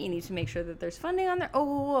agreement. You need to make sure that there's funding on there.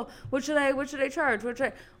 Oh, what should I charge?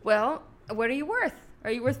 Well, what are you worth?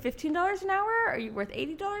 Are you worth $15 an hour? Are you worth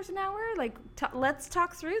 $80 an hour? Like, let's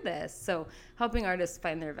talk through this. So helping artists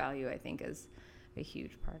find their value, I think, is a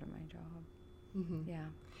huge part of my job. Yeah.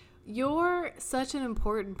 You're such an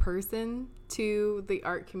important person to the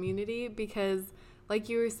art community because, like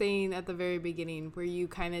you were saying at the very beginning, where you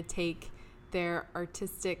kind of take their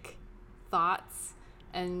artistic thoughts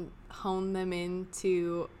and hone them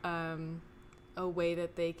into a way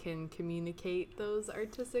that they can communicate those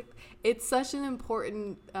artistic. It's such an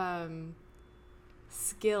important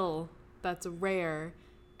skill that's rare,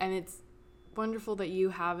 and it's wonderful that you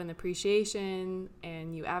have an appreciation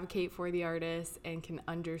and you advocate for the artists and can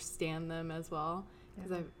understand them as well,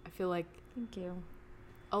 because I feel like Thank you.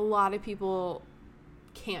 a lot of people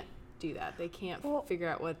can't do that. They can't figure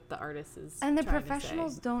out what the artist is and the trying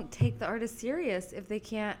professionals to say. don't take the artist serious if they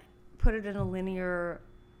can't put it in a linear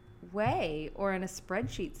way or in a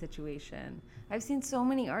spreadsheet situation. I've seen so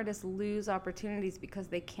many artists lose opportunities because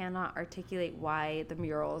they cannot articulate why the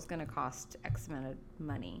mural is going to cost X amount of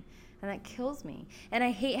money. And that kills me. And I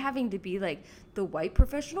hate having to be like the white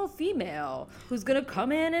professional female who's going to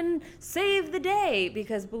come in and save the day.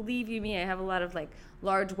 Because believe you me, I have a lot of like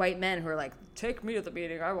large white men who are like, take me to the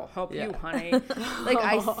meeting. I will help you, honey.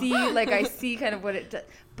 I see kind of what it does.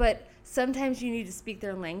 But sometimes you need to speak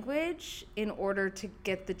their language in order to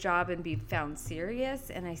get the job and be found serious.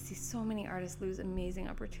 And I see so many artists lose amazing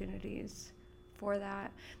opportunities for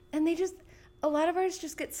that. And a lot of artists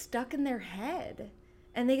just get stuck in their head.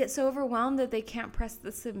 And they get so overwhelmed that they can't press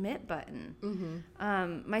the submit button.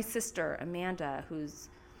 Mm-hmm. My sister, Amanda, who's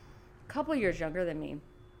a couple years younger than me,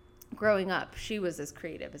 growing up, she was as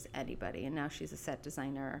creative as anybody. And now she's a set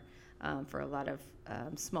designer for a lot of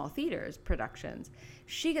small theaters, productions.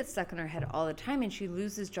 She gets stuck in her head all the time, and she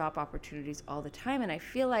loses job opportunities all the time. And I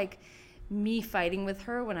feel like me fighting with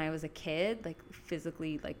her when I was a kid, like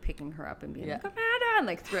physically like picking her up and being like, Amanda, and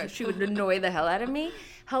like she would annoy the hell out of me,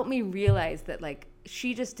 helped me realize that like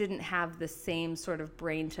she just didn't have the same sort of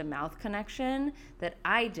brain to mouth connection that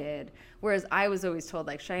I did. Whereas I was always told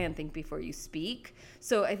like, Cheyenne, think before you speak.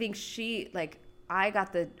 So I think I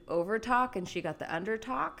got the over talk and she got the under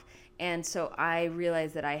talk. And so I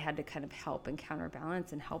realized that I had to kind of help and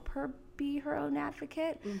counterbalance and help her be her own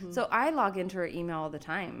advocate. Mm-hmm. So I log into her email all the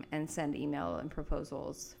time and send email and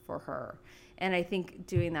proposals for her. And I think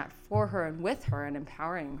doing that for her and with her and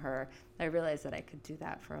empowering her, I realized that I could do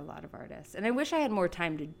that for a lot of artists. And I wish I had more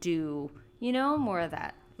time to do, more of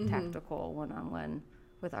that tactical one-on-one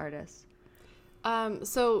with artists.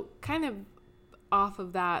 So kind of off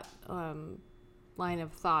of that line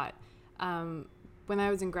of thought, when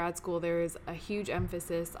I was in grad school, there was a huge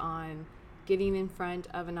emphasis on getting in front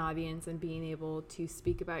of an audience and being able to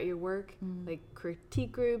speak about your work, like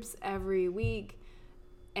critique groups every week.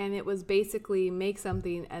 And it was basically make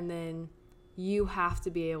something and then you have to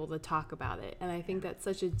be able to talk about it. And I think that's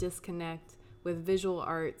such a disconnect with visual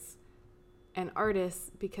arts and artists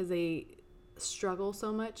because they struggle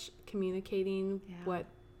so much communicating what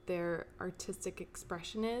their artistic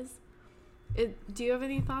expression is. Do you have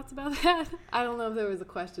any thoughts about that? I don't know if there was a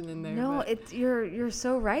question in there. No, you're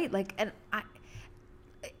so right. Like, and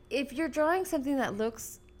if you're drawing something that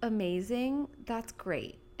looks amazing, that's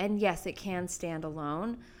great. And yes, it can stand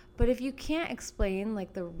alone. But if you can't explain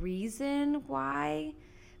like the reason why,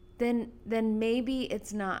 then maybe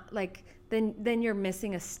it's not like then you're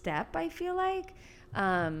missing a step. I feel like.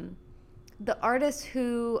 The artists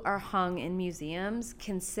who are hung in museums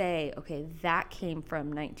can say, okay, that came from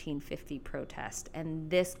 1950 protest, and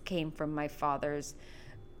this came from my father's,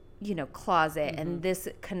 closet, and this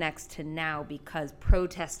connects to now because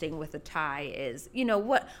protesting with a tie is,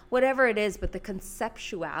 whatever it is. But the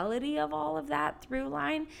conceptuality of all of that through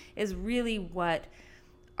line is really what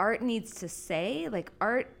art needs to say. Like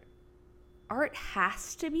art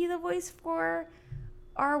has to be the voice for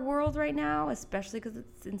our world right now, especially because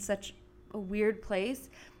it's in such a weird place.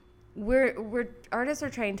 We're artists are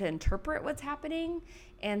trying to interpret what's happening,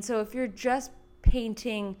 and so if you're just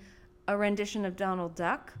painting a rendition of Donald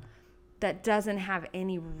Duck that doesn't have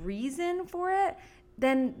any reason for it,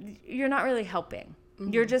 then you're not really helping.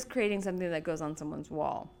 Mm-hmm. You're just creating something that goes on someone's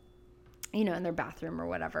wall, in their bathroom or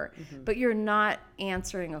whatever. Mm-hmm. But you're not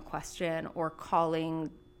answering a question or calling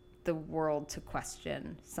the world to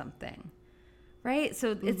question something, right?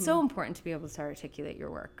 So it's so important to be able to articulate your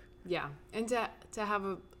work. Yeah, and to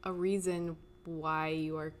have a reason why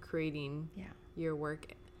you are creating your work.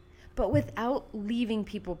 But without leaving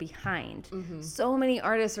people behind. Mm-hmm. So many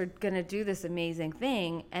artists are going to do this amazing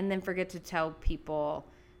thing and then forget to tell people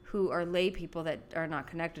who are lay people that are not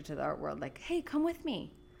connected to the art world, like, hey, come with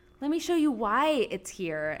me. Let me show you why it's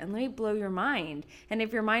here and let me blow your mind. And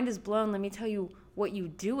if your mind is blown, let me tell you what you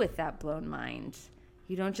do with that blown mind.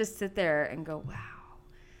 You don't just sit there and go, wow.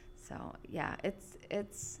 So, yeah,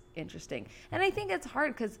 it's interesting. And I think it's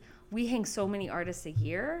hard because we hang so many artists a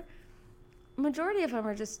year. Majority of them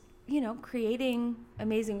are just, creating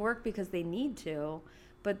amazing work because they need to,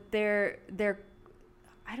 but they're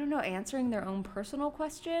I don't know, answering their own personal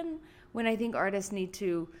question, when I think artists need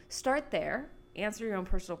to start there, answer your own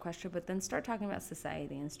personal question, but then start talking about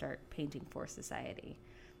society and start painting for society.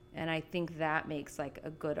 And I think that makes like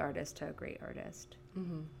a good artist to a great artist.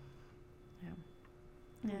 Mm-hmm.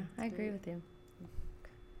 Yeah, I agree with you.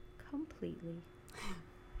 Completely.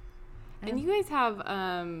 And you guys have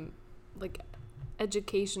like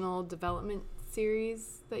educational development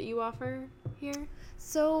series that you offer here?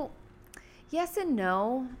 So yes and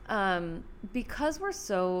no. Because we're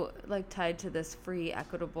so like tied to this free,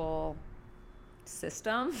 equitable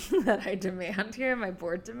system that I demand here, my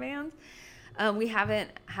board demands, we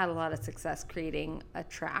haven't had a lot of success creating a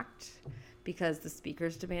tract because the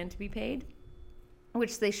speakers demand to be paid.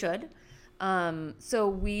 which they should. So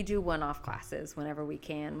we do one-off classes whenever we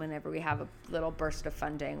can. Whenever we have a little burst of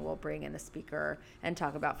funding, we'll bring in a speaker and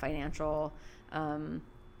talk about financial,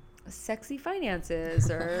 sexy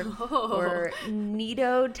finances or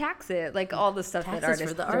neato taxes, like all the stuff Taxes that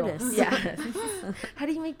artists for the don't. artists. Yeah. How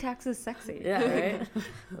do you make taxes sexy? Yeah, right.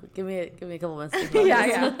 give me a couple minutes. To think about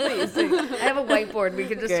Yeah, this. please. I have a whiteboard. We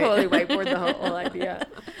could just Great. totally whiteboard the whole idea.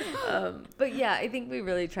 But yeah, I think we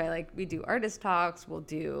really try, like, we do artist talks. We'll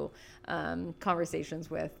do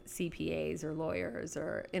conversations with CPAs or lawyers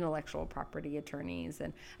or intellectual property attorneys.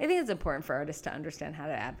 And I think it's important for artists to understand how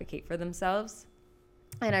to advocate for themselves.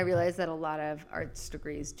 And I realize that a lot of arts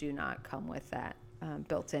degrees do not come with that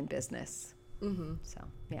built-in business. Mm-hmm. So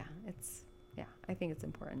yeah, I think it's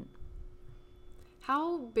important.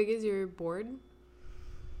 How big is your board?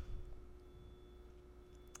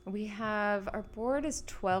 Our board is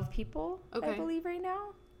 12 people, Okay. I believe, right now.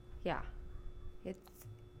 Yeah.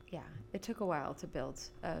 It took a while to build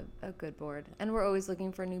a good board. And we're always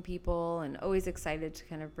looking for new people and always excited to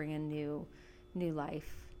kind of bring in new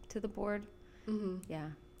life to the board. Mm-hmm. Yeah.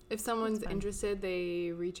 If someone's interested,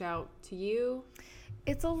 they reach out to you.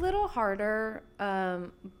 It's a little harder.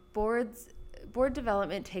 Board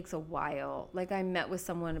development takes a while. Like, I met with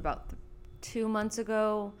someone about 2 months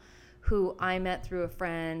ago who I met through a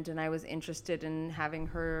friend, and I was interested in having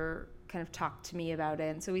her kind of talk to me about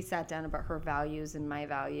it. And so we sat down about her values and my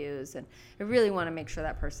values. And I really want to make sure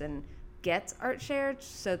that person gets ArtShare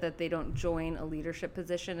so that they don't join a leadership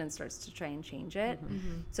position and starts to try and change it.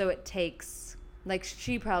 Mm-hmm. So it takes, like,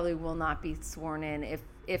 she probably will not be sworn in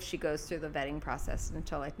if she goes through the vetting process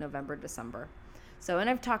until like November, December. So, and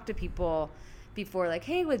I've talked to people before, like,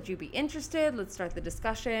 hey, would you be interested? Let's start the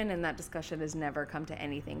discussion. And that discussion has never come to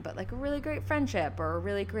anything but like a really great friendship or a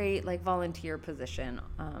really great like volunteer position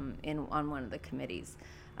on one of the committees.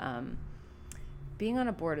 Being on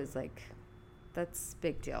a board is like, that's a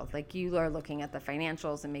big deal. Like, you are looking at the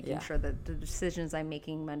financials and making sure that the decisions I'm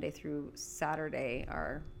making Monday through Saturday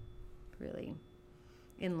are really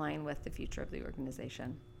in line with the future of the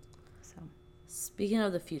organization. So, Speaking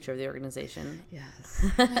of the future of the organization, yes.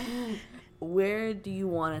 where do you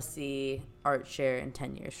want to see ArtShare in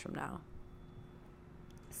 10 years from now?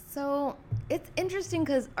 So it's interesting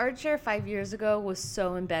because ArtShare 5 years ago was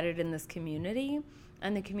so embedded in this community,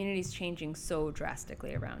 and the community's changing so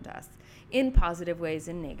drastically around us in positive ways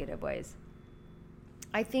and negative ways.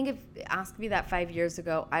 I think if you asked me that 5 years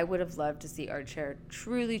ago, I would have loved to see ArtShare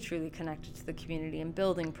truly, truly connected to the community and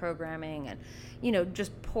building programming and,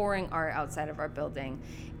 just pouring art outside of our building.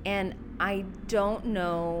 And I don't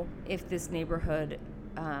know if this neighborhood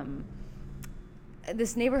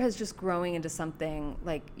is just growing into something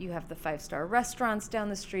like, you have the 5-star restaurants down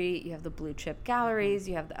the street, you have the blue chip galleries,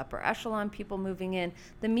 you have the upper echelon people moving in.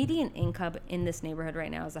 The median income in this neighborhood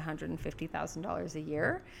right now is $150,000 a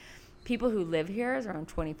year. People who live here is around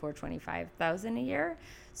 $25,000 a year.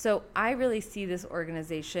 So I really see this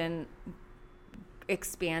organization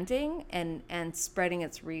expanding and spreading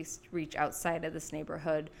its reach outside of this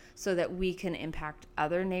neighborhood so that we can impact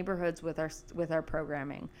other neighborhoods with our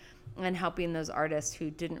programming and helping those artists who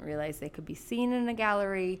didn't realize they could be seen in a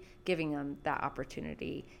gallery, giving them that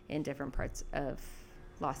opportunity in different parts of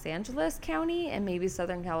Los Angeles County and maybe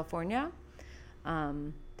Southern California.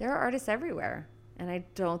 There are artists everywhere. And I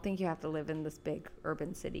don't think you have to live in this big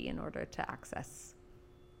urban city in order to access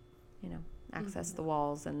the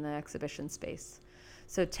walls and the exhibition space.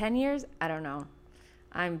 So 10 years, I don't know.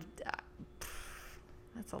 That's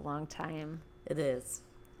a long time. It is.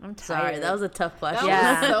 I'm tired. Sorry, that was a tough question.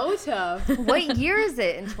 That was so tough. What year is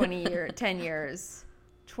it in 10 years?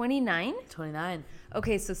 29? 29.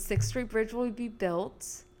 Okay, so 6th Street Bridge will be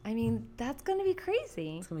built. I mean, that's going to be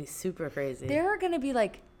crazy. It's going to be super crazy. There are going to be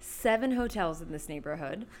like 7 hotels in this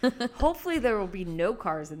neighborhood. Hopefully there will be no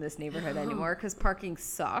cars in this neighborhood anymore because parking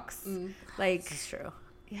sucks. Like, This is true.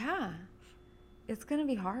 yeah, it's going to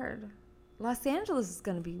be hard. Los Angeles is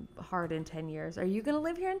going to be hard in 10 years. Are you going to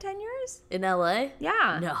live here in 10 years? In LA?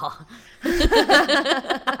 Yeah. No.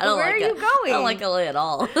 I don't Where like are you it. going? I don't like LA at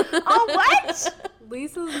all. Oh, what?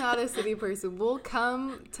 Lisa's not a city person. We'll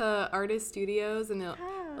come to artist studios and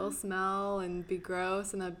it'll smell and be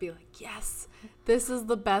gross, and I'd be like, yes, this is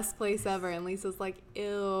the best place ever. And Lisa's like,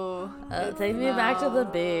 ew. Take me back to the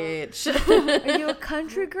beach. Are you a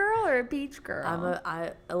country girl or a beach girl? I'm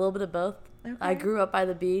a little bit of both. Okay. I grew up by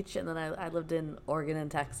the beach, and then I lived in Oregon and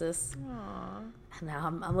Texas. Aww. And now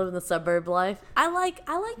I'm living the suburb life. I like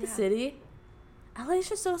the city. LA's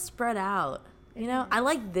just so spread out. I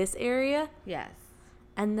like this area. Yes.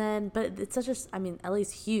 And then, but it's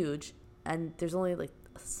LA's huge, and there's only like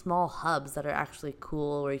small hubs that are actually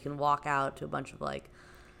cool, where you can walk out to a bunch of like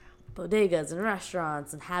bodegas and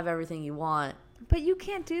restaurants and have everything you want. But you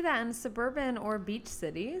can't do that in suburban or beach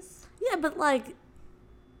cities. Yeah, but like,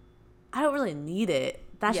 I don't really need it.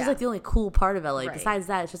 That's Yeah. just like the only cool part of LA. Right. Besides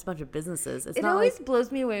that, it's just a bunch of businesses. It's It not always like,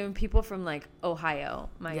 blows me away when people from like Ohio,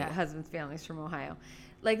 my Yeah. husband's family's from Ohio,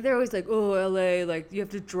 like they're always like, oh, LA, like you have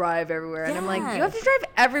to drive everywhere. And I'm like, you have to drive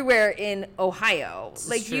everywhere in Ohio. This is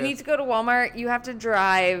Like you true. need to go to Walmart, you have to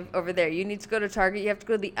drive over there. You need to go to Target, you have to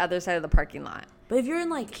go to the other side of the parking lot. but if you're in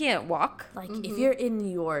like You can't walk. if you're in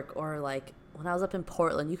New York, or like when I was up in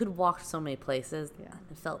Portland, you could walk so many places. Yeah.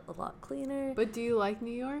 It felt a lot cleaner. But do you like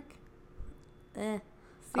New York? I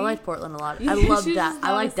See? like Portland a lot. You I love should that. just I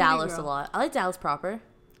not a like city Dallas a girl. lot. I like Dallas proper.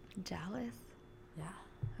 Dallas? Yeah.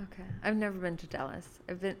 Okay. I've never been to Dallas.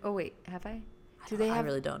 I've been, oh wait, have I? Do I they have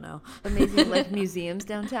really don't know. amazing like museums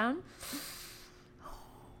downtown?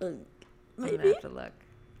 I'm Maybe. gonna have to look.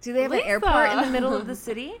 Do they have an Lisa. airport in the middle of the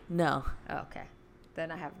city? No. Oh, okay. Then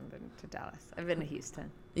I haven't been to Dallas. I've been to Houston.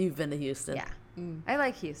 You've been to Houston. Yeah. I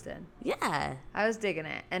like Houston. Yeah. I was digging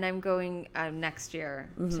it. And I'm going next year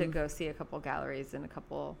to go see a couple galleries and a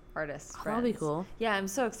couple artists. Oh, that'll be friends. cool. Yeah, I'm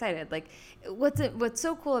so excited. Like, what's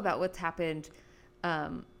so cool about what's happened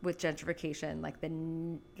with gentrification, like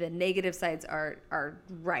the negative sides are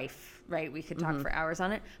rife, right? We could talk for hours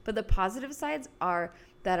on it. But the positive sides are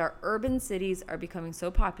that our urban cities are becoming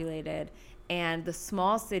so populated, and the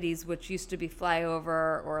small cities, which used to be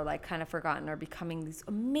flyover or like kind of forgotten, are becoming these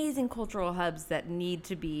amazing cultural hubs that need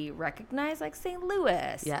to be recognized, like St.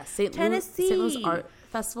 Louis. Yeah. St. Tennessee. Louis Art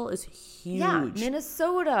Festival is huge. Yeah,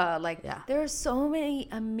 Minnesota. Like, Yeah. there are so many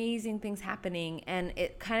amazing things happening, and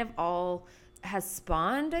it kind of all has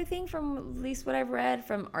spawned, I think, from at least what I've read,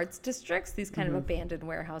 from arts districts, these kind of abandoned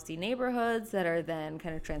warehousey neighborhoods that are then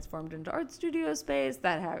kind of transformed into art studio space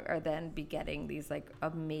that are then begetting these like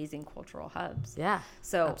amazing cultural hubs. Yeah.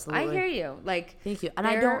 So absolutely. I hear you. Like, Thank you. And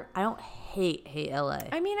I don't hate LA.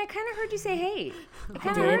 I mean, I kind of heard you say hate. I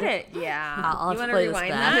kind of did? heard it. Yeah. I'll you have want to to play this rewind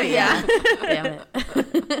back. that?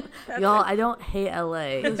 Yeah. Damn it. Y'all, I don't hate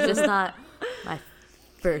LA. It's just not my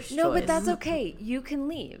first No, choice. but that's okay. You can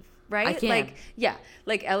leave, right? I can. Like, yeah,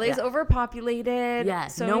 like LA's Yeah. overpopulated. Yeah,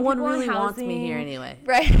 so no many one people on really wants me here housing. anyway.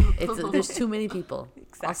 Right. There's too many people.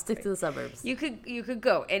 I'll stick Exactly. to the suburbs. You could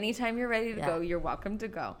go anytime you're ready to Yeah. go. You're welcome to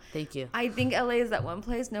go. Thank you. I think LA is that one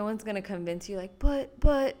place no one's gonna convince you like, but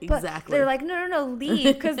Exactly. they're like, no,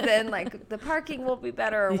 leave, because then like the parking will be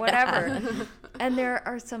better or whatever. And there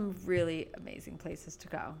are some really amazing places to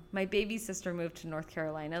go. My baby sister moved to North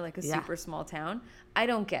Carolina, like a Yeah. super small town. I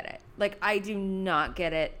don't get it. Like, I do not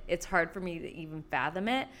get it. It's hard for me to even fathom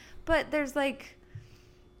it. But there's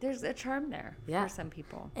a charm there Yeah. for some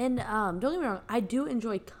people. And don't get me wrong, I do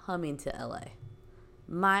enjoy coming to LA.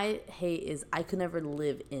 My hate is I could never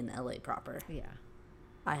live in LA proper. Yeah,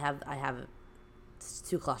 I have it's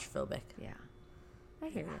too claustrophobic. yeah. I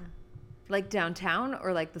hear you. Like downtown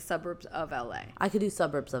or like the suburbs of LA? I could do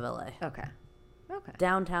suburbs of LA. Okay.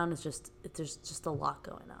 Downtown is there's just a lot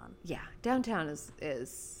going on. Yeah, downtown is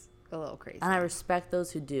a little crazy. And I respect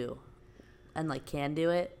those who do and like can do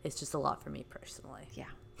it. It's just a lot for me personally. Yeah.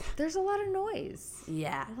 There's a lot of noise.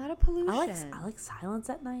 Yeah. A lot of pollution. I like silence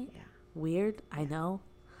at night. Yeah, Weird, I know.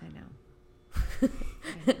 I know.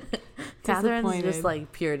 Catherine's Disappointed. just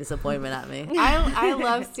like pure disappointment at me. I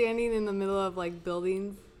love standing in the middle of like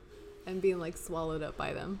buildings and being like swallowed up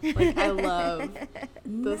by them. Like, I love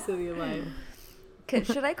the city life.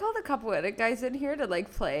 Should I call the Capoeira guys in here to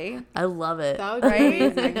like play? I love it. That would be Right? I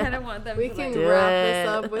amazing. kind of want them We to can like, Do wrap it. this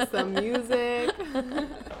up with some music.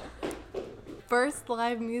 First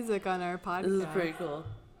live music on our podcast. This is pretty cool.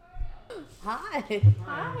 Hi.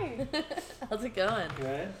 Hi. How's it going?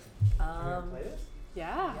 Good. Play this?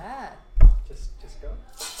 Yeah. Yeah. Just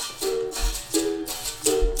go.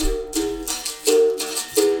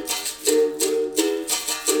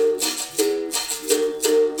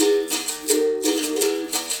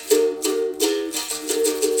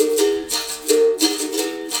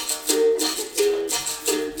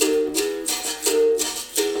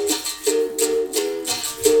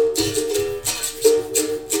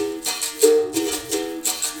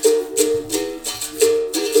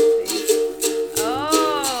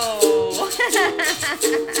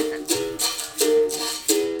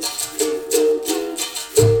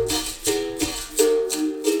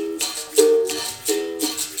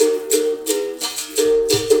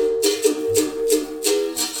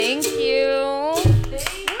 Thank you.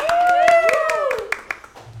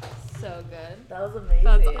 So good. That was amazing.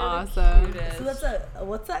 That's awesome. So that's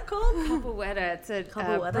what's that called? Capoeira. It's a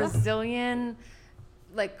Capoeira? Brazilian,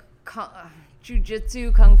 like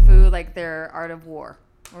jujitsu, kung fu, like their art of war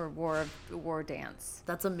or war dance.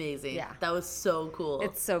 That's amazing. Yeah. That was so cool.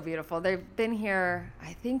 It's so beautiful. They've been here,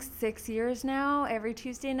 I think, 6 years now, every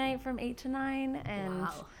Tuesday night from 8 to 9. And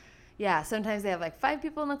wow. yeah, sometimes they have like 5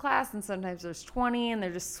 people in the class, and sometimes there's 20, and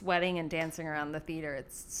they're just sweating and dancing around the theater.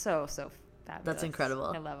 It's so fabulous. That's incredible.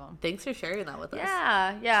 I love them. Thanks for sharing that with us.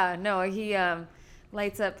 Yeah. No, he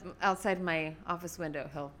lights up outside my office window.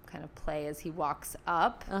 He'll kind of play as he walks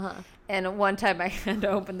up. Uh-huh. And one time I had to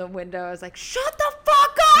open the window. I was like, shut the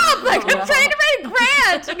fuck up! Like, I'm trying to write a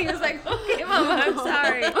grant! And he was like, okay, Mama, I'm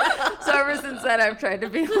sorry. So ever since then, I've tried to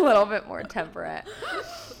be a little bit more temperate.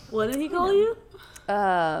 What did he call you?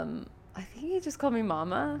 I think he just called me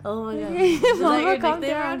Mama. Oh my god. Is that Mama, your calm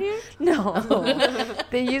nickname down. around here? No.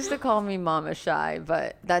 They used to call me Mama Shy,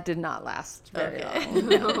 but that did not last very long.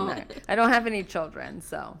 No. I don't have any children,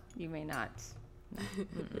 so you may not.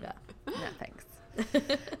 Yeah. No, thanks.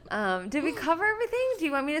 Did we cover everything? Do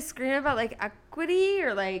you want me to scream about like equity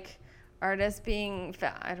or like artists being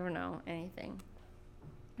I don't know, anything?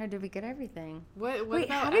 Or did we get everything? What Wait,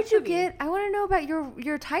 about how did you equity? get? I want to know about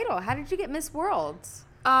your title. How did you get Miss World?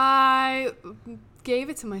 I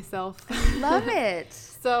gave it to myself. Love it.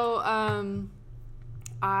 So,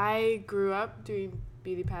 I grew up doing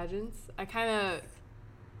beauty pageants. I kind of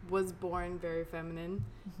was born very feminine,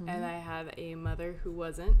 and I had a mother who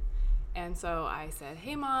wasn't. And so I said,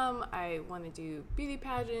 hey, Mom, I want to do beauty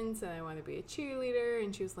pageants, and I want to be a cheerleader.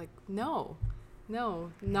 And she was like, no,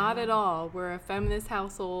 not at all. We're a feminist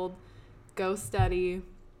household. Go study.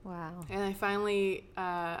 Wow. And I finally,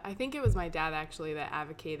 I think it was my dad actually that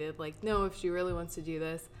advocated, like, no, if she really wants to do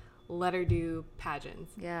this, let her do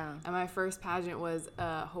pageants. Yeah. And my first pageant was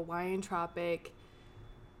a Hawaiian Tropic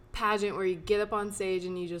pageant where you get up on stage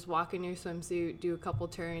and you just walk in your swimsuit, do a couple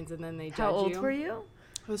turns, and then they judge you. How old were you?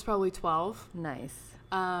 I was probably 12. Nice.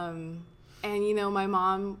 And, you know, my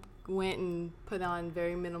mom went and put on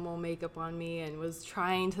very minimal makeup on me and was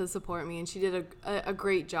trying to support me, and she did a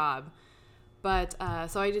great job. But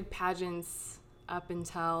so I did pageants up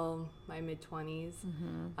until my mid-20s.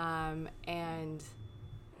 And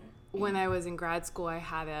when I was in grad school, I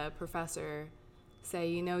had a professor say,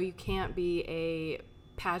 you know, you can't be a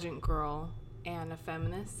pageant girl and a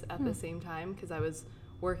feminist at the same time, because I was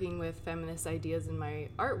working with feminist ideas in my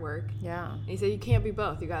artwork. Yeah. And he said, you can't be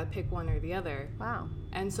both. You got to pick one or the other. Wow.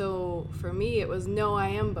 And so for me, it was, no, I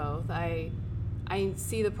am both. I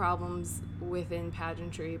see the problems within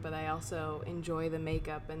pageantry, but I also enjoy the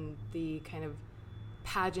makeup and the kind of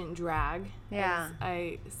pageant drag, Yeah. as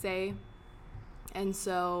I say. And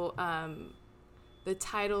so the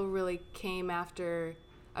title really came after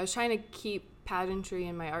I was trying to keep pageantry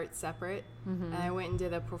and my art separate. And I went and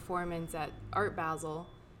did a performance at Art Basel,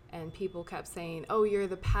 and people kept saying, oh, you're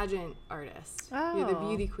the pageant artist. You're the Oh.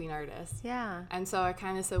 beauty queen artist. Yeah. And so I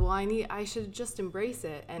kind of said, well, I should just embrace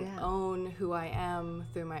it and Yeah. own who I am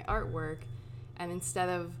through my artwork. And instead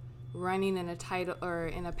of running in a title or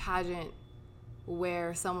in a pageant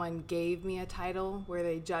where someone gave me a title, where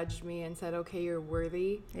they judged me and said, okay, you're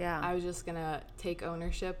worthy, Yeah. I was just going to take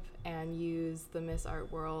ownership and use the Miss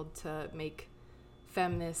Art world to make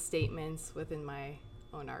feminist statements within my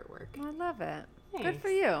own artwork. I love it. Good Thanks. for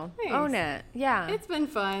you. Thanks. Own it. Yeah. It's been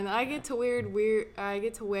fun. I get to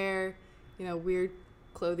wear, you know, weird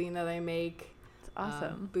clothing that I make. It's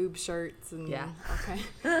awesome. Boob shirts and Yeah.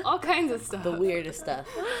 all kinds of stuff. The weirdest stuff.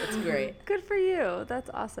 It's great. Good for you. That's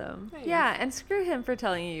awesome. Thanks. Yeah, and screw him for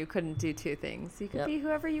telling you couldn't do two things. You could Yep. be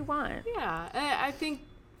whoever you want. Yeah, and I think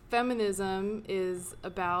feminism is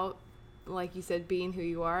about, like you said, being who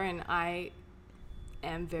you are, and I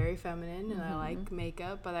am very feminine, and I like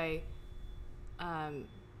makeup, but I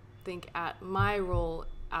think at my role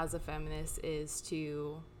as a feminist is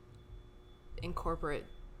to incorporate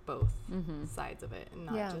both sides of it, and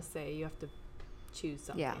not Yeah. just say you have to choose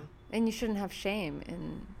something. Yeah. And you shouldn't have shame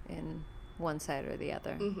in one side or the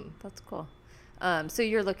other. That's cool. So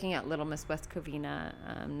you're looking at Little Miss West Covina,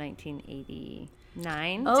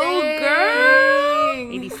 1989? Oh,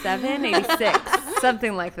 girl! 87, 86,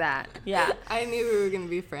 something like that. Yeah. I knew we were going to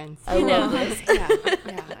be friends. I love this. Yeah.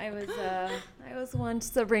 I was once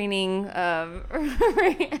the reigning title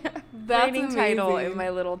in amazing. my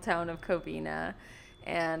little town of Covina,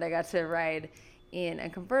 and I got to ride in a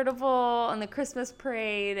convertible on the Christmas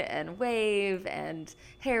parade and wave, and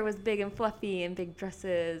hair was big and fluffy and big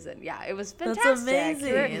dresses, and yeah, it was That's fantastic.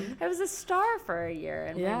 amazing. I was a star for a year,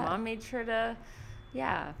 and Yeah. my mom made sure to,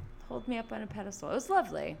 hold me up on a pedestal. It was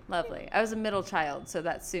lovely. I was a middle child, so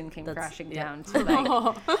that soon came crashing down to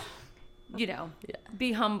like,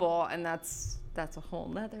 be humble, and that's a whole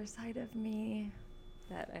nother side of me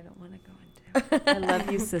that I don't want to go into. I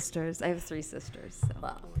love you, sisters. I have 3 sisters, so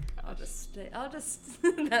Wow. I'll just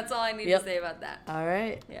that's all I need Yep. to say about that. All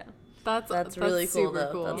right. Yeah. That's really cool, super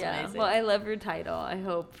though. cool. That's Yeah. amazing. Well, I love your title. I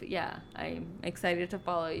hope, I'm excited to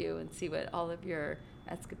follow you and see what all of your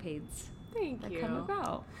escapades Thank that you. come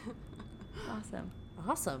about. Awesome.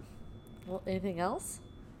 Awesome. Well, anything else?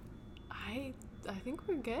 I think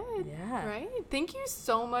we're good. Yeah. Right? Thank you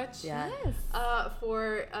so much. Yeah.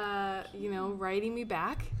 For writing me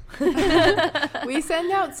back. We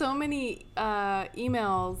send out so many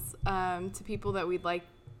emails to people that we'd like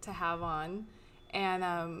to have on,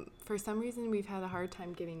 and for some reason we've had a hard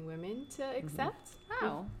time getting women to accept.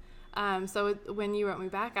 Wow. So when you wrote me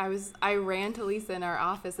back, I ran to Lisa in our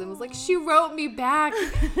office and was like, she wrote me back.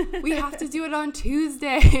 We have to do it on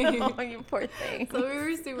Tuesday. Oh, you poor thing. So we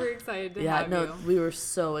were super excited to Yeah, have no, you. we were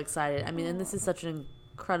so excited. I mean, and this is such an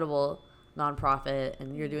incredible nonprofit,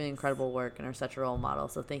 and you're doing incredible work and are such a role model.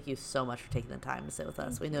 So thank you so much for taking the time to sit with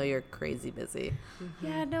us. We know you're crazy busy.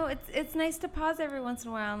 Yeah, no, it's nice to pause every once in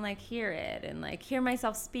a while and like hear it and like hear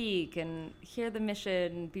myself speak and hear the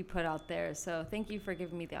mission be put out there. So thank you for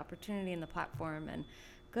giving me the opportunity and the platform, and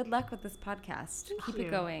good luck with this podcast. Keep you.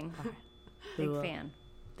 it going. We Big will. fan.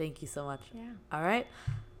 Thank you so much. Yeah. All right.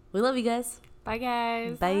 We love you guys. Bye,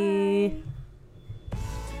 guys. Bye.